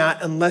succeed in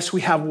that unless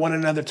we have one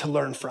another to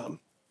learn from.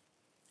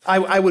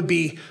 I would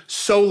be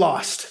so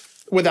lost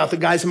without the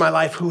guys in my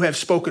life who have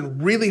spoken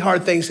really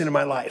hard things into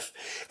my life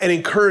and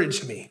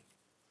encouraged me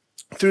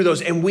through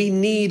those. And we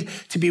need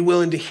to be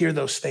willing to hear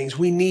those things.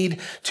 We need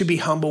to be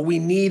humble. We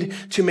need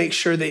to make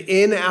sure that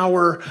in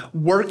our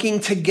working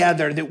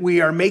together, that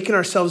we are making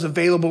ourselves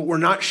available. We're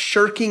not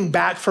shirking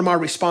back from our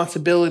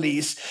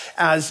responsibilities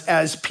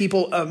as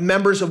people,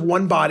 members of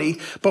one body,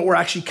 but we're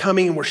actually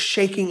coming and we're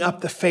shaking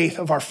up the faith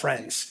of our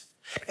friends.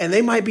 And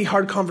they might be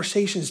hard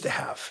conversations to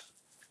have,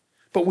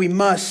 but we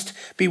must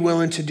be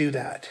willing to do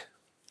that.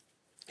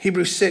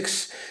 Hebrews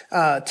 6,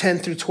 10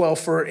 through 12,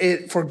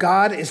 for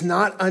God is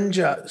not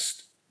unjust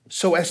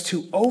so as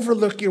to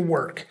overlook your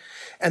work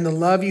and the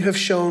love you have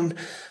shown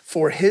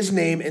for his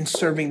name in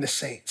serving the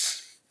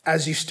saints,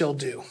 as you still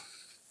do.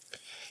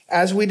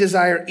 As we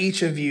desire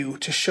each of you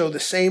to show the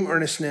same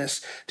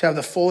earnestness, to have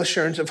the full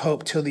assurance of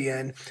hope till the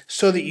end,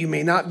 so that you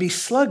may not be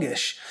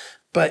sluggish,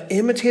 but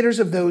imitators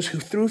of those who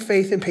through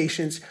faith and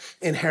patience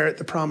inherit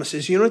the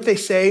promises. You know what they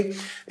say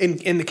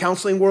in the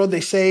counseling world?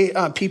 They say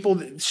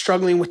people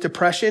struggling with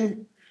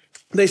depression,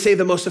 they say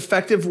the most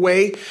effective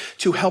way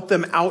to help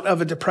them out of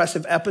a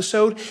depressive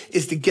episode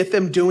is to get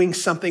them doing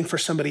something for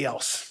somebody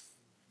else.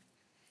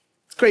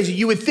 It's crazy.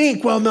 You would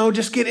think, well, no,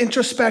 just get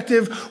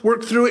introspective,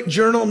 work through it,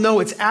 journal.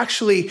 No, it's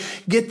actually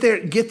get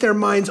their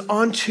minds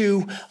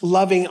onto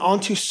loving,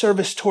 onto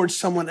service towards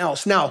someone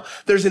else. Now,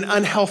 there's an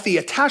unhealthy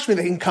attachment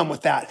that can come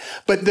with that.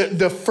 But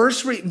the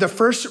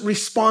first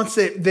response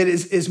that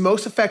is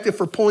most effective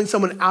for pulling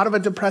someone out of a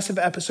depressive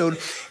episode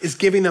is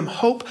giving them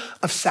hope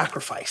of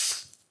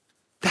sacrifice.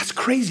 That's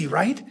crazy,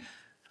 right?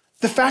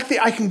 The fact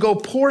that I can go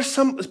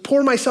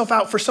pour myself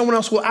out for someone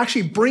else will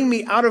actually bring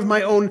me out of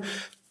my own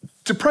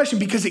depression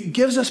because it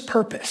gives us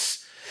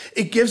purpose.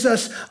 It gives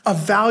us a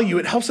value.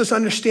 It helps us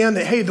understand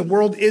that, hey, the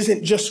world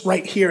isn't just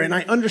right here. And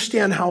I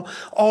understand how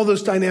all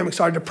those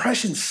dynamics are.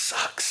 Depression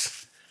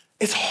sucks.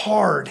 It's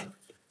hard.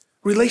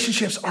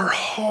 Relationships are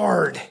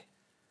hard.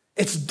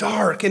 It's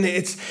dark and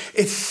it's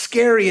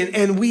scary.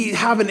 And we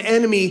have an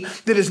enemy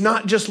that is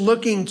not just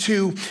looking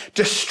to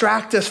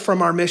distract us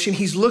from our mission.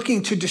 He's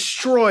looking to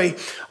destroy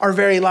our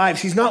very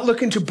lives. He's not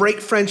looking to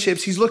break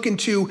friendships. He's looking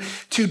to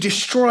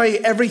destroy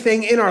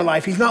everything in our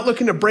life. He's not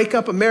looking to break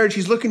up a marriage.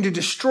 He's looking to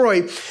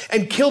destroy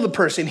and kill the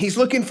person. He's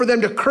looking for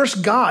them to curse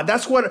God.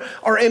 That's what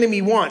our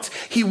enemy wants.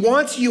 He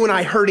wants you and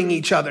I hurting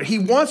each other. He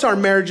wants our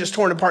marriages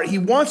torn apart. He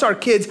wants our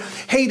kids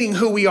hating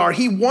who we are.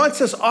 He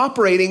wants us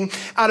operating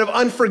out of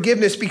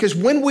unforgiveness because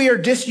when we are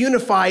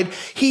disunified,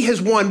 he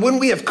has won. When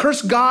we have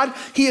cursed God,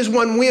 he has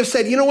won. We have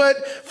said, you know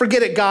what?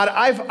 Forget it, God.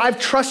 I've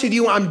trusted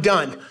you. I'm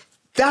done.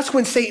 That's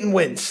when Satan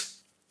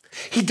wins.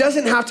 He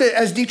doesn't have to,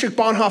 as Dietrich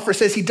Bonhoeffer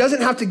says, he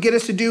doesn't have to get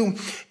us to do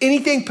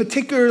anything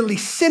particularly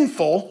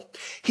sinful.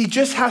 He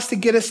just has to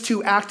get us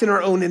to act in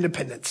our own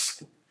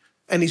independence.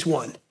 And he's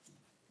won.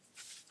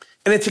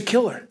 And it's a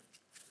killer.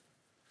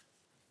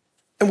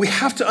 And we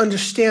have to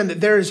understand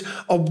that there is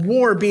a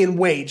war being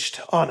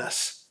waged on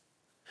us.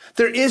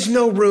 There is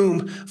no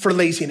room for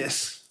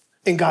laziness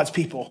in God's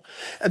people.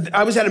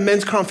 I was at a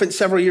men's conference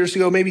several years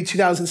ago, maybe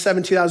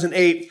 2007,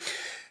 2008.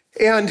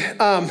 And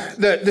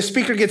the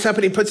speaker gets up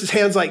and he puts his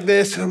hands like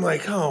this. And I'm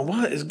like, oh,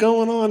 what is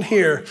going on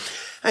here?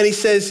 And he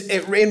says,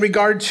 in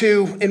regard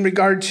to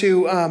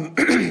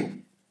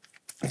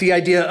the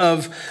idea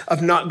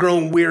of not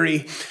growing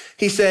weary,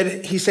 he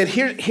said,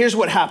 here's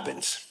what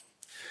happens.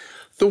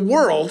 The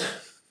world,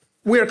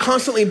 we are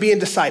constantly being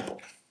discipled.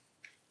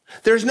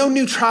 There's no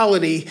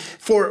neutrality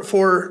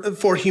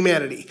for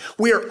humanity.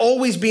 We are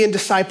always being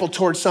discipled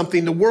towards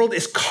something. The world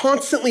is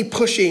constantly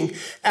pushing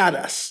at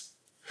us.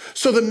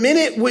 So the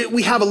minute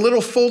we have a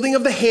little folding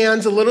of the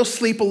hands, a little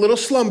sleep, a little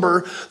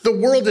slumber, the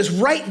world is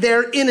right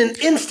there in an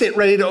instant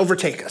ready to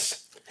overtake us.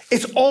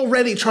 It's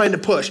already trying to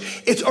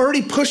push. It's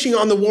already pushing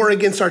on the war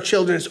against our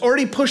children. It's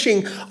already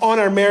pushing on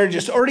our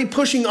marriages. It's already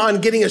pushing on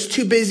getting us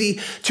too busy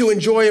to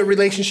enjoy a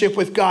relationship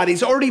with God.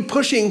 He's already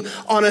pushing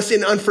on us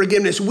in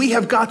unforgiveness. We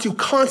have got to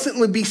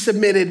constantly be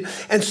submitted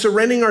and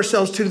surrendering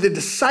ourselves to the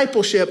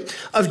discipleship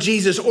of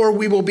Jesus, or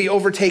we will be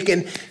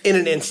overtaken in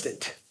an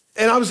instant.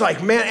 And I was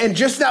like, man, and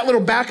just that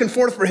little back and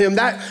forth for him,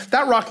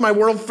 that rocked my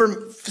world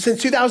since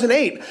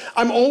 2008.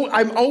 I'm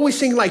always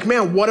thinking like,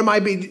 man, what am I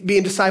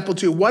being discipled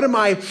to? What am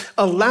I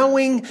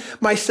allowing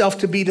myself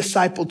to be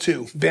discipled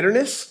to?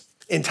 Bitterness,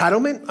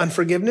 Entitlement,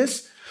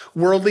 unforgiveness,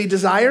 worldly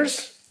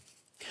desires?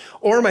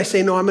 Or am I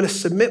saying, no, I'm going to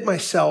submit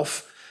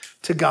myself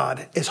to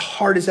God, as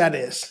hard as that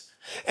is?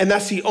 And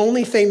that's the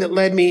only thing that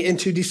led me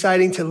into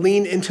deciding to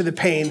lean into the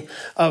pain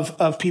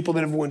of people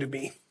that have wounded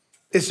me.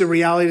 It's the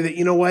reality that,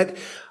 you know what?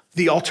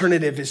 The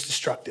alternative is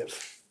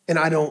destructive, and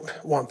I don't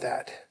want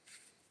that.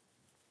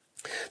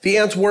 The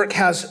ant's work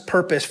has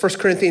purpose. 1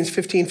 Corinthians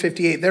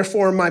 15:58.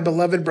 Therefore, my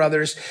beloved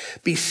brothers,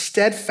 be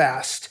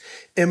steadfast,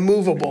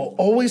 immovable,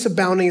 always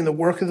abounding in the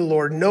work of the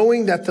Lord,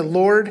 knowing that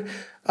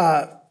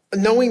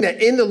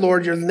in the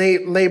Lord your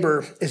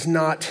labor is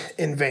not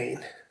in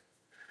vain.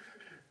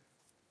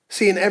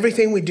 See, in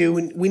everything we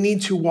do, we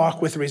need to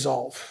walk with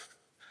resolve.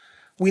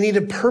 We need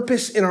a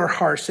purpose in our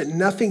hearts that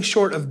nothing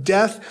short of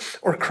death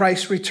or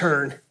Christ's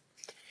return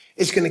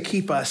is going to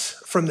keep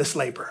us from this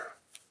labor.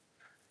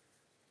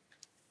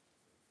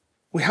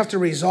 We have to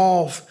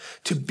resolve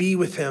to be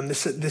with him.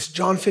 This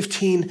John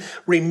 15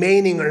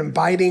 remaining or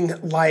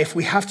abiding life.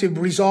 We have to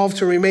resolve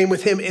to remain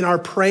with him in our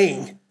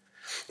praying,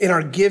 in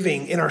our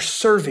giving, in our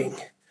serving,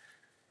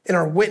 in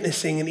our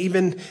witnessing, and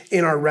even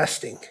in our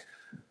resting.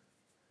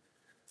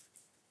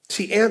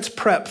 See, ants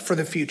prep for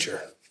the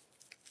future.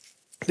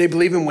 They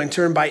believe in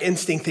winter, and by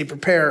instinct, they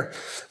prepare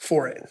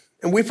for it.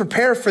 And we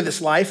prepare for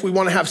this life. We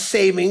want to have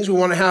savings. We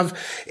want to have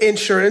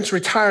insurance,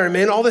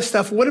 retirement, all this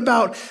stuff. What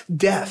about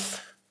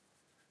death?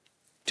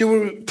 Do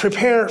we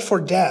prepare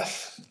for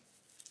death?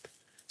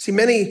 See,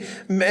 many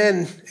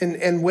men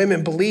and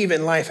women believe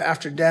in life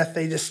after death.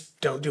 They just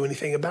don't do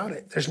anything about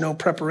it. There's no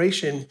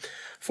preparation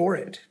for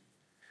it.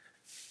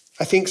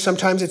 I think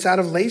sometimes it's out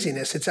of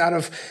laziness. It's out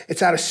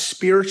of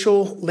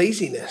spiritual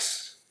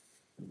laziness.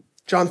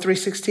 John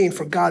 3:16,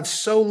 for God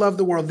so loved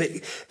the world,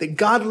 that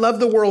God loved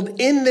the world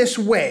in this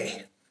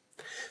way,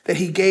 that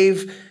he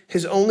gave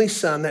his only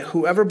son, that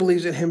whoever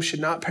believes in him should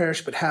not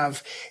perish, but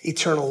have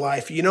eternal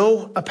life. You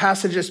know, a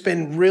passage that's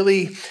been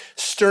really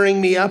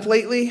stirring me up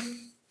lately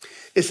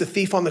is the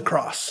thief on the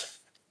cross.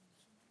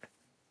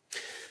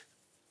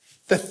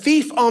 The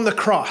thief on the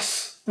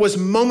cross was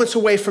moments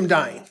away from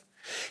dying,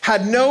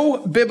 had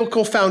no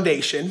biblical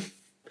foundation,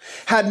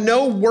 had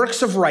no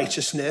works of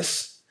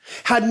righteousness,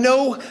 had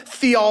no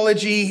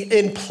theology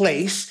in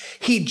place.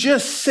 He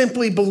just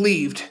simply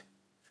believed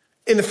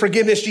in the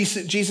forgiveness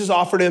Jesus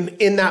offered him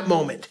in that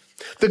moment.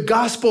 The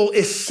gospel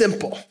is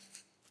simple.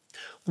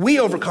 We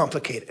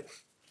overcomplicate it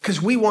because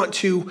we want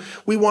to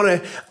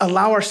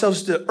allow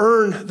ourselves to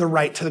earn the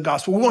right to the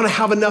gospel. We want to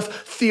have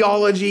enough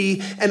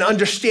theology and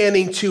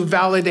understanding to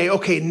validate,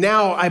 okay,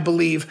 now I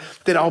believe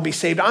that I'll be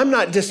saved. I'm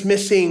not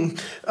dismissing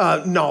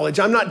knowledge.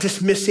 I'm not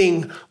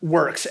dismissing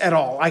works at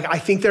all. I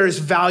think there is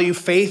value.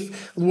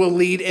 Faith will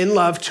lead in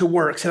love to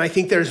works. And I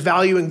think there's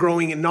value in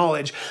growing in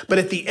knowledge. But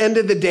at the end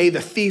of the day,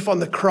 the thief on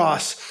the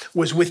cross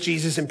was with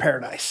Jesus in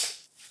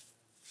paradise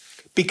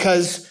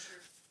because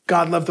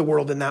God loved the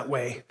world in that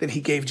way, that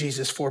he gave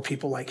Jesus for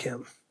people like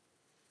him.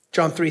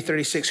 John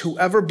 3:36,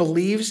 whoever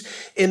believes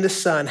in the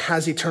Son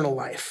has eternal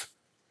life.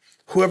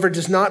 Whoever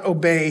does not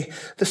obey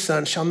the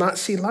Son shall not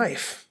see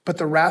life, but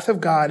the wrath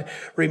of God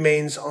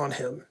remains on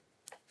him.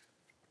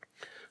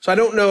 So I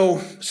don't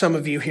know some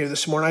of you here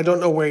this morning. I don't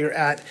know where you're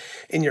at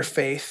in your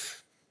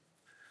faith.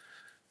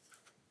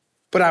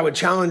 But I would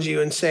challenge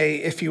you and say,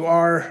 if you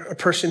are a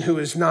person who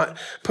has not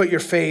put your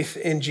faith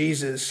in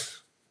Jesus,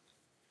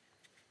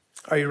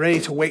 are you ready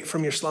to wake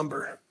from your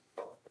slumber?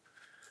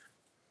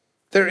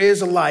 There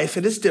is a life.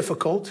 It is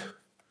difficult,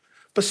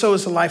 but so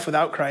is a life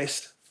without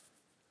Christ.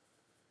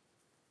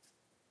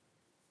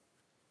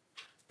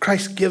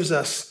 Christ gives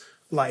us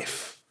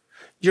life.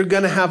 You're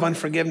going to have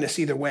unforgiveness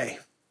either way.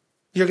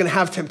 You're going to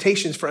have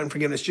temptations for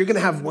unforgiveness. You're going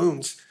to have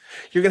wounds.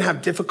 You're going to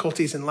have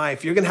difficulties in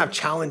life. You're going to have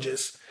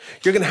challenges.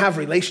 You're going to have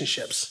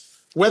relationships,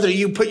 whether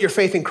you put your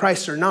faith in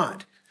Christ or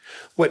not.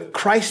 What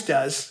Christ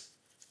does,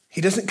 he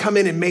doesn't come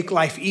in and make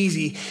life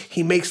easy.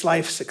 He makes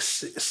life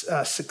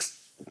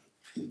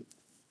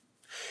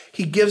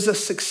He gives us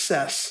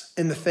success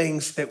in the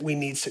things that we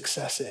need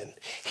success in.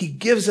 He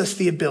gives us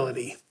the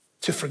ability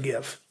to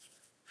forgive,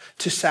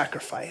 to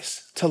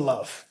sacrifice, to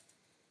love.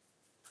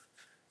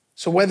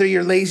 So whether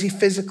you're lazy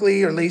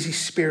physically or lazy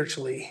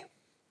spiritually,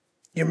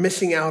 you're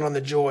missing out on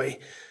the joy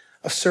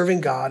of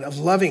serving God, of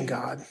loving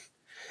God,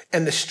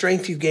 and the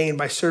strength you gain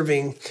by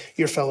serving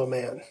your fellow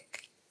man.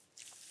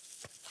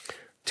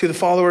 To the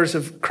followers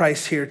of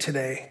Christ here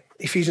today,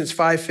 Ephesians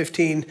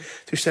 5:15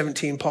 through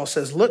 17, Paul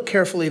says, look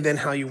carefully then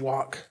how you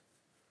walk,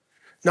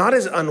 not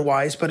as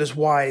unwise, but as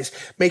wise,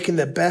 making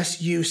the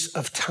best use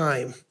of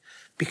time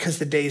because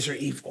the days are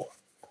evil.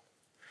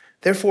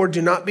 Therefore,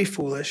 do not be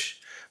foolish,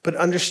 but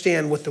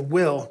understand what the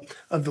will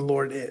of the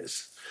Lord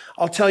is.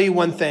 I'll tell you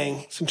one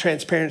thing, some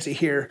transparency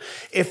here.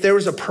 If there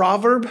was a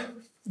proverb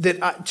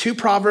two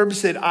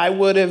proverbs that I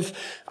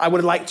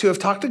would like to have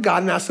talked to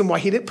God and asked him why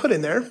he didn't put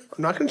in there, I'm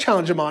not going to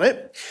challenge him on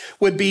it,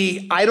 would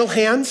be idle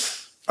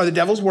hands are the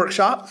devil's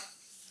workshop,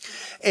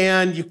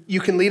 and you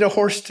can lead a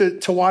horse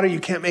to water, you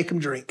can't make him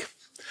drink.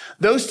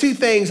 Those two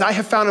things I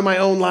have found in my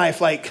own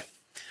life, like,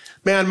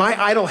 man, my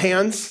idle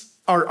hands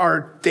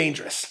are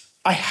dangerous.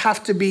 I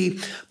have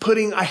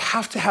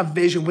to have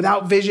vision.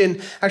 Without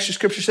vision, actually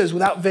scripture says,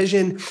 without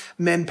vision,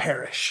 men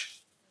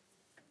perish.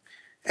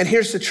 And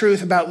here's the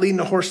truth about leading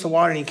a horse to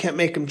water and you can't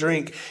make him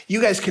drink.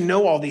 You guys can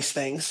know all these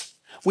things.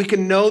 We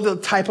can know the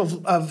type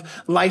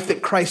of life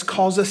that Christ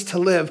calls us to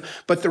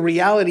live, but the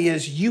reality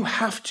is you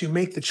have to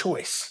make the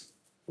choice.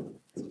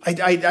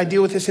 I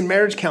deal with this in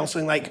marriage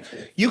counseling. Like,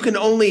 you can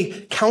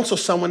only counsel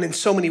someone in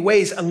so many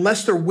ways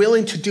unless they're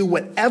willing to do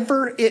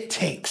whatever it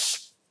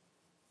takes.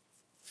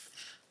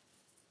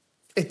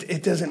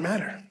 It doesn't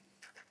matter.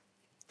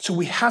 So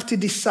we have to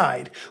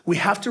decide, we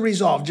have to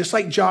resolve, just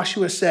like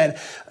Joshua said,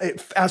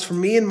 as for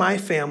me and my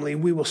family,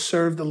 we will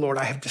serve the Lord.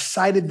 I have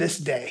decided this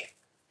day.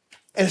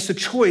 And it's a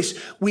choice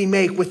we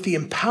make with the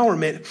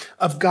empowerment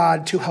of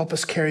God to help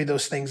us carry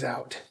those things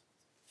out.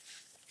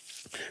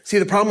 See,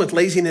 the problem with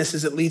laziness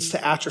is it leads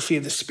to atrophy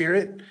of the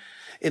spirit,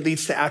 it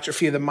leads to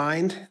atrophy of the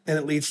mind, and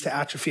it leads to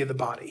atrophy of the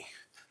body.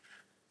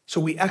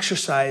 So we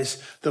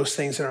exercise those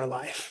things in our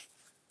life.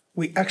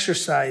 We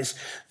exercise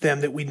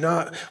them that we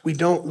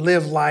don't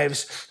live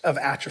lives of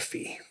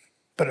atrophy,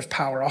 but of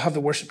power. I'll have the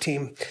worship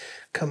team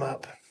come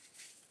up.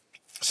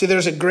 See,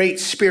 there's a great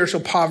spiritual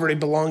poverty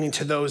belonging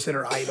to those that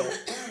are idle.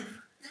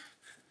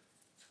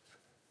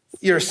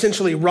 You're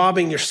essentially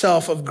robbing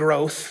yourself of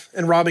growth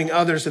and robbing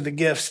others of the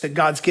gifts that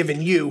God's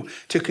given you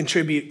to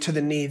contribute to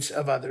the needs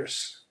of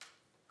others.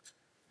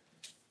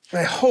 And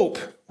I hope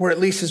we're at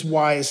least as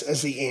wise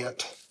as the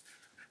ant.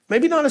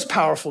 Maybe not as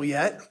powerful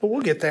yet, but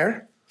we'll get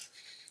there.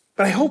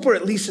 But I hope we're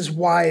at least as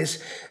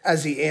wise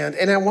as the ant.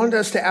 And I wanted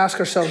us to ask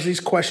ourselves these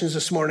questions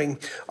this morning.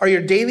 Are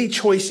your daily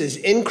choices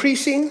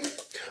increasing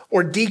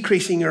or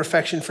decreasing your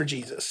affection for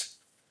Jesus?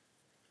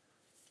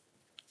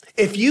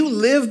 If you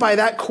live by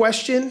that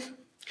question,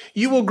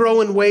 you will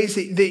grow in ways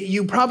that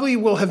you probably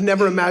will have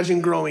never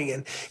imagined growing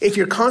in. If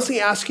you're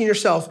constantly asking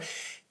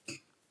yourself,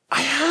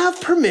 I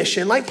have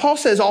permission, like Paul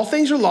says, all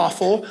things are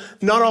lawful,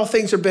 not all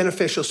things are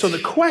beneficial. So the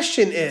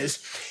question is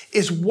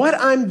what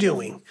I'm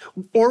doing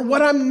or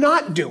what I'm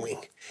not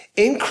doing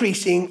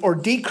increasing or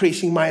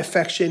decreasing my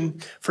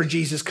affection for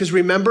Jesus? Because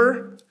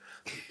remember,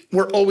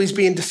 we're always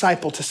being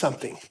discipled to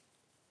something.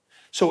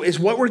 So is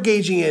what we're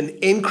gauging in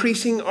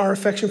increasing our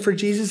affection for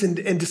Jesus and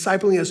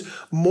discipling us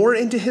more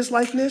into his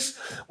likeness,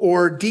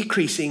 or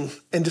decreasing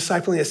and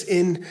discipling us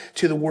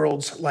into the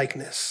world's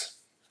likeness?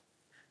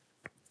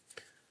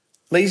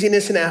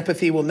 Laziness and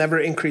apathy will never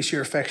increase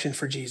your affection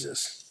for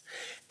Jesus.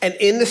 And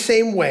in the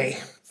same way,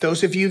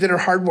 those of you that are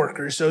hard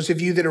workers, those of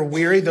you that are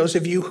weary, those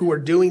of you who are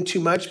doing too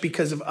much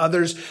because of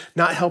others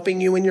not helping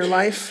you in your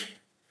life,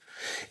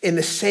 in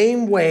the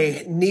same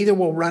way, neither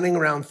will running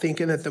around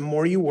thinking that the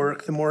more you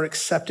work, the more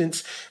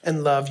acceptance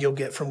and love you'll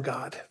get from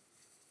God.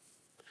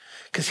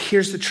 Because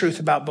here's the truth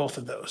about both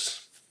of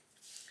those.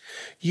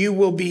 You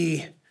will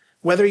be,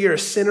 whether you're a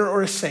sinner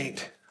or a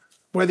saint,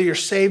 whether you're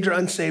saved or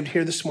unsaved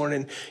here this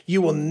morning,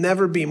 you will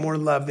never be more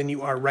loved than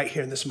you are right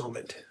here in this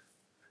moment.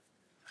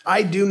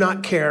 I do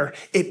not care.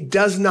 It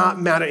does not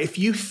matter. If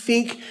you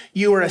think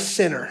you are a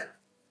sinner,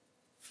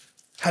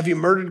 have you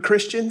murdered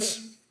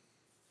Christians?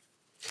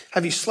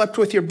 Have you slept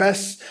with your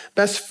best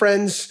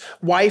friend's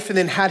wife and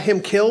then had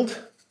him killed?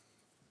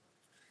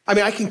 I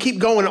mean, I can keep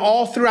going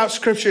all throughout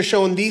scripture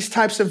showing these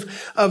types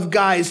of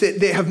guys that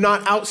have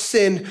not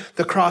out-sinned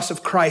the cross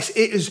of Christ.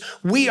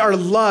 We are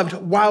loved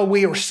while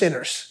we are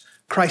sinners.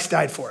 Christ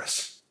died for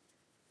us.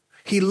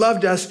 He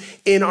loved us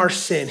in our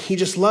sin. He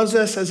just loves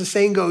us, as the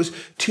saying goes,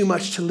 too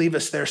much to leave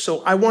us there.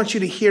 So I want you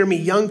to hear me,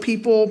 young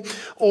people,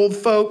 old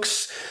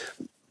folks,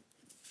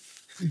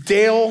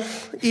 Dale,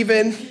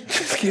 even.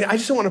 I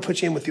just don't want to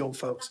put you in with the old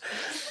folks.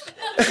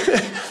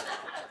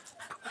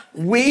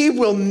 We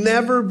will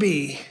never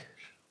be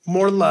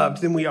more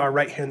loved than we are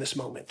right here in this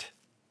moment.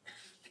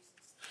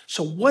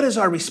 So what is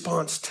our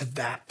response to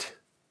that?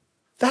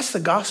 That's the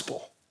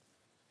gospel.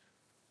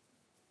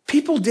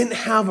 People didn't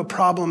have a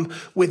problem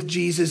with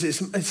Jesus.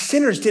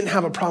 Sinners didn't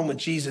have a problem with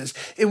Jesus.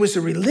 It was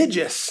the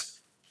religious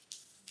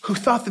who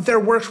thought that their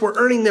works were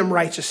earning them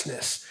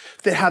righteousness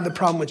that had the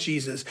problem with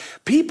Jesus.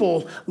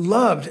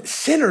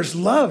 Sinners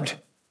loved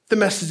the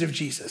message of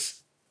Jesus.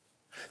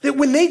 That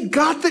when they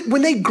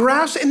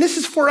grasped, and this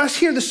is for us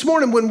here this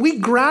morning, when we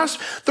grasp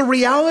the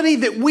reality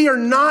that we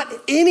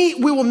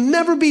will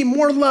never be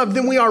more loved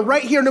than we are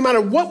right here, no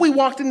matter what we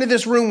walked into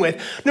this room with,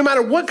 no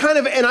matter what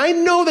and I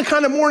know the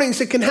kind of mornings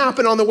that can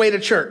happen on the way to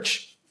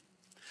church.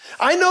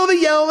 I know the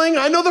yelling,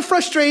 I know the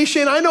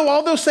frustration, I know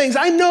all those things.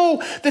 I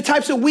know the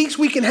types of weeks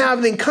we can have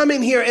and then come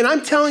in here. And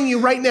I'm telling you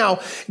right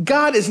now,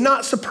 God is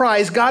not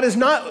surprised. God is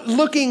not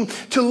looking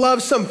to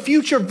love some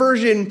future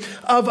version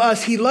of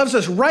us. He loves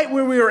us right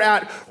where we are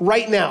at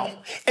right now.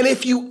 And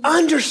if you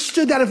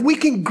understood that, if we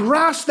can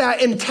grasp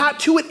that and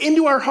tattoo it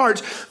into our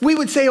hearts, we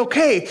would say,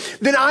 okay,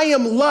 then I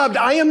am loved.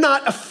 I am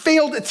not a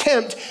failed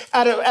attempt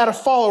at a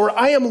follower.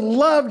 I am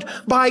loved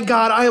by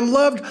God. I am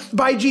loved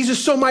by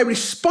Jesus. So my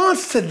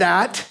response to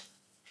that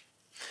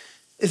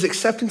is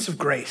acceptance of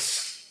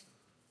grace.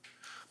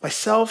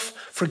 Myself,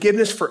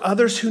 forgiveness for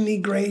others who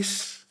need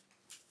grace.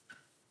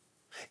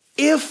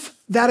 If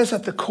That is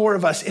at the core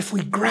of us. If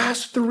we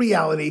grasp the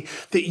reality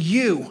that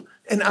you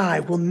and I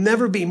will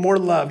never be more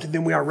loved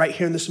than we are right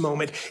here in this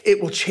moment,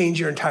 it will change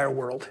your entire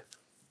world.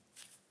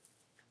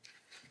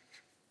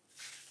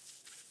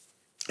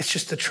 It's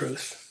just the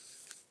truth.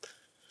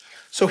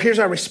 So here's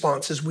our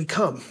response as we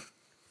come.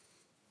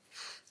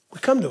 We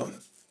come to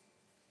him.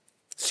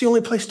 It's the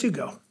only place to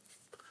go.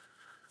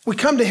 We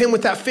come to him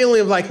with that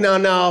feeling of like,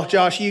 no,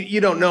 Josh, you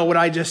don't know what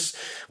I just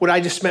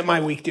spent my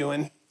week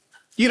doing.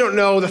 You don't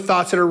know the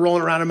thoughts that are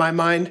rolling around in my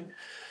mind.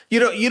 You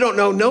don't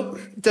know. Nope,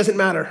 it doesn't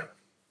matter.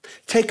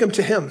 Take them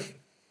to him.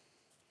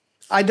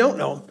 I don't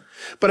know him,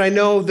 but I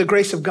know the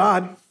grace of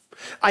God.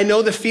 I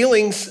know the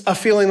feelings of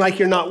feeling like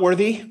you're not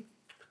worthy.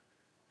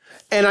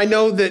 And I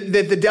know that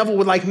the devil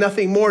would like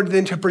nothing more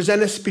than to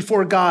present us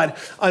before God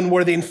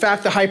unworthy. In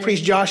fact, the high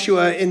priest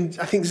Joshua in,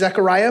 I think,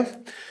 Zechariah,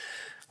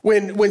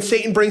 when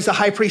Satan brings the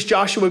high priest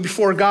Joshua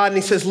before God and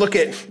he says, look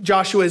at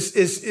Joshua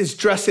is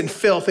dressed in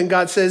filth. And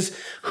God says,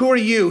 who are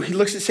you? He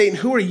looks at Satan,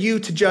 who are you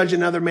to judge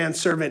another man's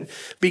servant?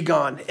 Be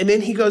gone. And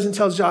then he goes and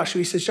tells Joshua,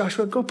 he says,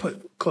 Joshua, go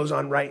put clothes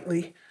on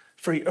rightly,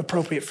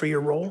 appropriate for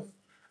your role,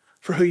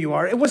 for who you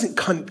are. It wasn't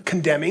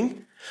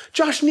condemning.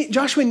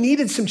 Joshua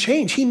needed some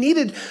change. He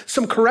needed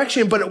some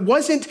correction, but it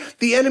wasn't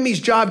the enemy's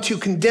job to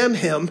condemn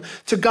him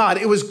to God.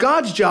 It was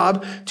God's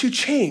job to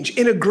change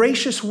in a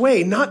gracious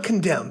way, not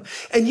condemn.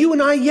 And you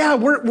and I,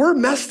 we're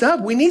messed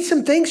up. We need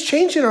some things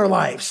changed in our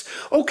lives.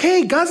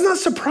 Okay, God's not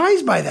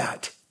surprised by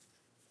that.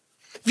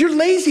 If you're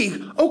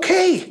lazy,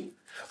 okay,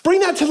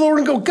 bring that to the Lord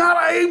and go, God,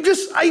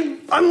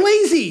 I'm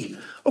lazy.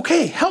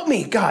 Okay, help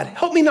me, God.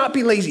 Help me not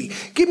be lazy.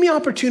 Give me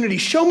opportunity.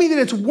 Show me that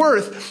it's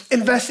worth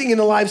investing in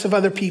the lives of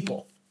other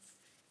people.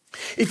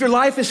 If your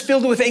life is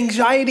filled with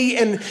anxiety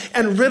and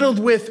riddled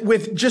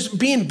with just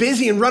being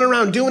busy and running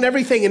around doing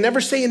everything and never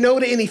saying no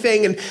to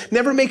anything and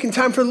never making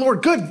time for the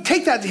Lord, good.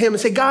 Take that to him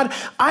and say, God,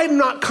 I'm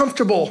not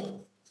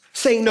comfortable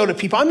saying no to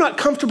people. I'm not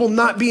comfortable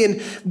not being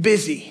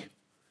busy,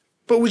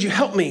 but would you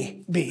help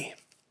me be?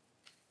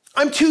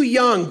 I'm too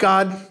young,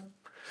 God.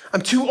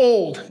 I'm too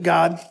old,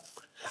 God.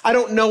 I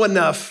don't know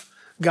enough,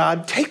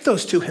 God. Take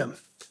those to him.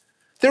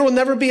 There will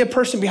never be a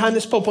person behind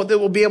this pulpit that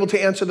will be able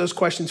to answer those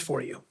questions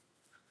for you.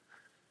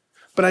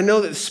 But I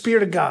know that the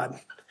Spirit of God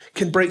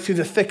can break through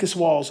the thickest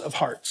walls of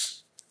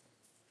hearts.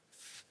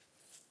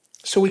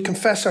 So we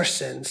confess our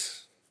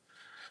sins.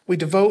 We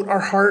devote our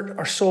heart,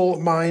 our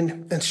soul,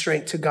 mind, and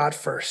strength to God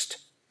first.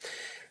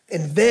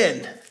 And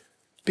then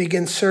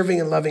begin serving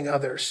and loving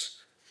others,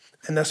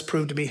 and thus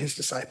prove to be his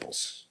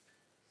disciples.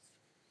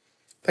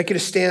 I'd like you to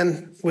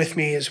stand with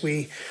me as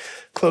we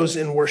close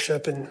in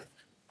worship. And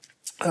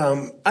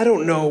I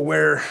don't know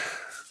where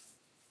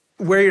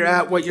you're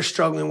at, what you're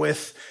struggling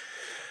with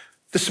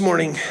this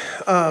morning.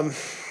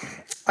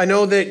 I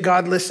know that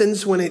God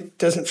listens when it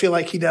doesn't feel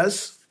like he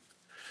does.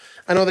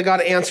 I know that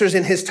God answers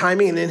in his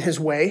timing and in his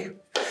way.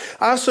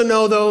 I also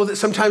know, though, that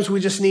sometimes we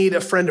just need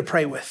a friend to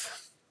pray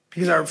with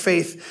because our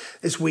faith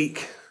is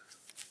weak.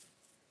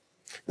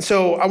 And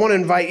so I want to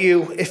invite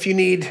you, if you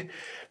need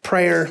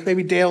prayer,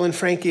 maybe Dale and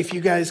Frankie, if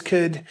you guys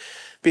could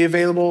be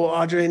available,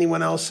 Audrey,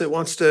 anyone else that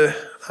wants to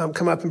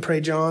come up and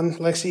pray, John,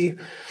 Lexi,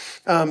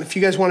 if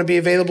you guys want to be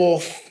available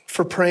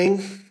for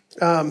praying,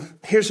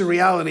 here's the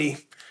reality.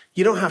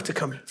 You don't have to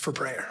come for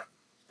prayer.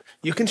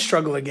 You can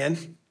struggle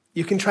again.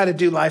 You can try to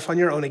do life on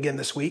your own again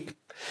this week,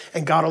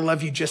 and God will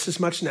love you just as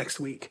much next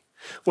week.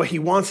 What he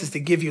wants is to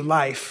give you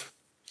life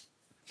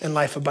and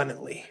life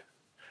abundantly.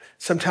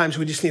 Sometimes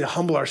we just need to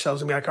humble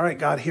ourselves and be like, all right,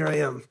 God, here I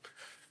am.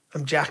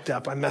 I'm jacked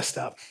up. I'm messed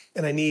up,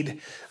 and I need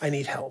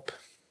help.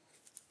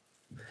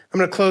 I'm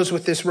going to close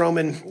with this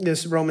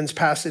Romans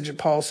passage that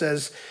Paul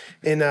says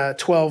in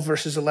 12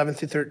 verses 11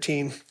 through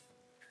 13.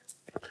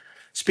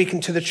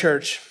 Speaking to the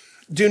church,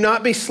 do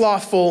not be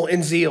slothful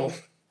in zeal.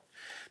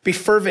 Be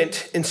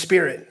fervent in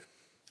spirit.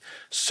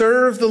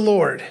 Serve the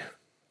Lord.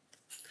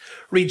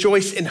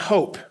 Rejoice in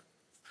hope.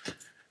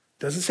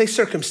 Doesn't say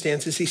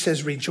circumstances. He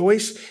says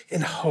rejoice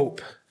in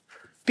hope.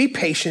 Be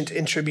patient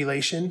in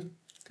tribulation.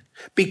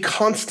 Be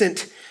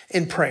constant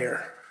in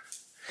prayer.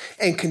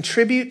 And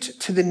contribute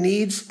to the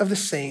needs of the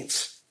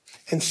saints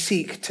and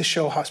seek to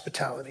show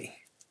hospitality.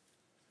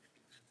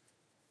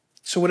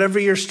 So whatever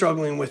you're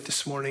struggling with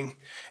this morning,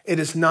 it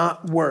is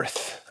not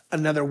worth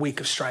another week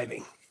of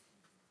striving.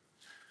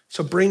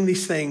 So bring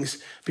these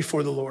things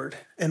before the Lord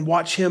and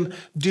watch him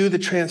do the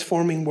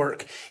transforming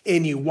work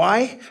in you.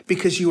 Why?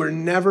 Because you are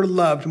never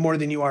loved more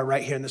than you are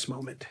right here in this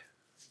moment.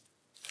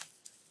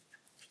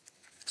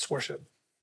 Let's worship.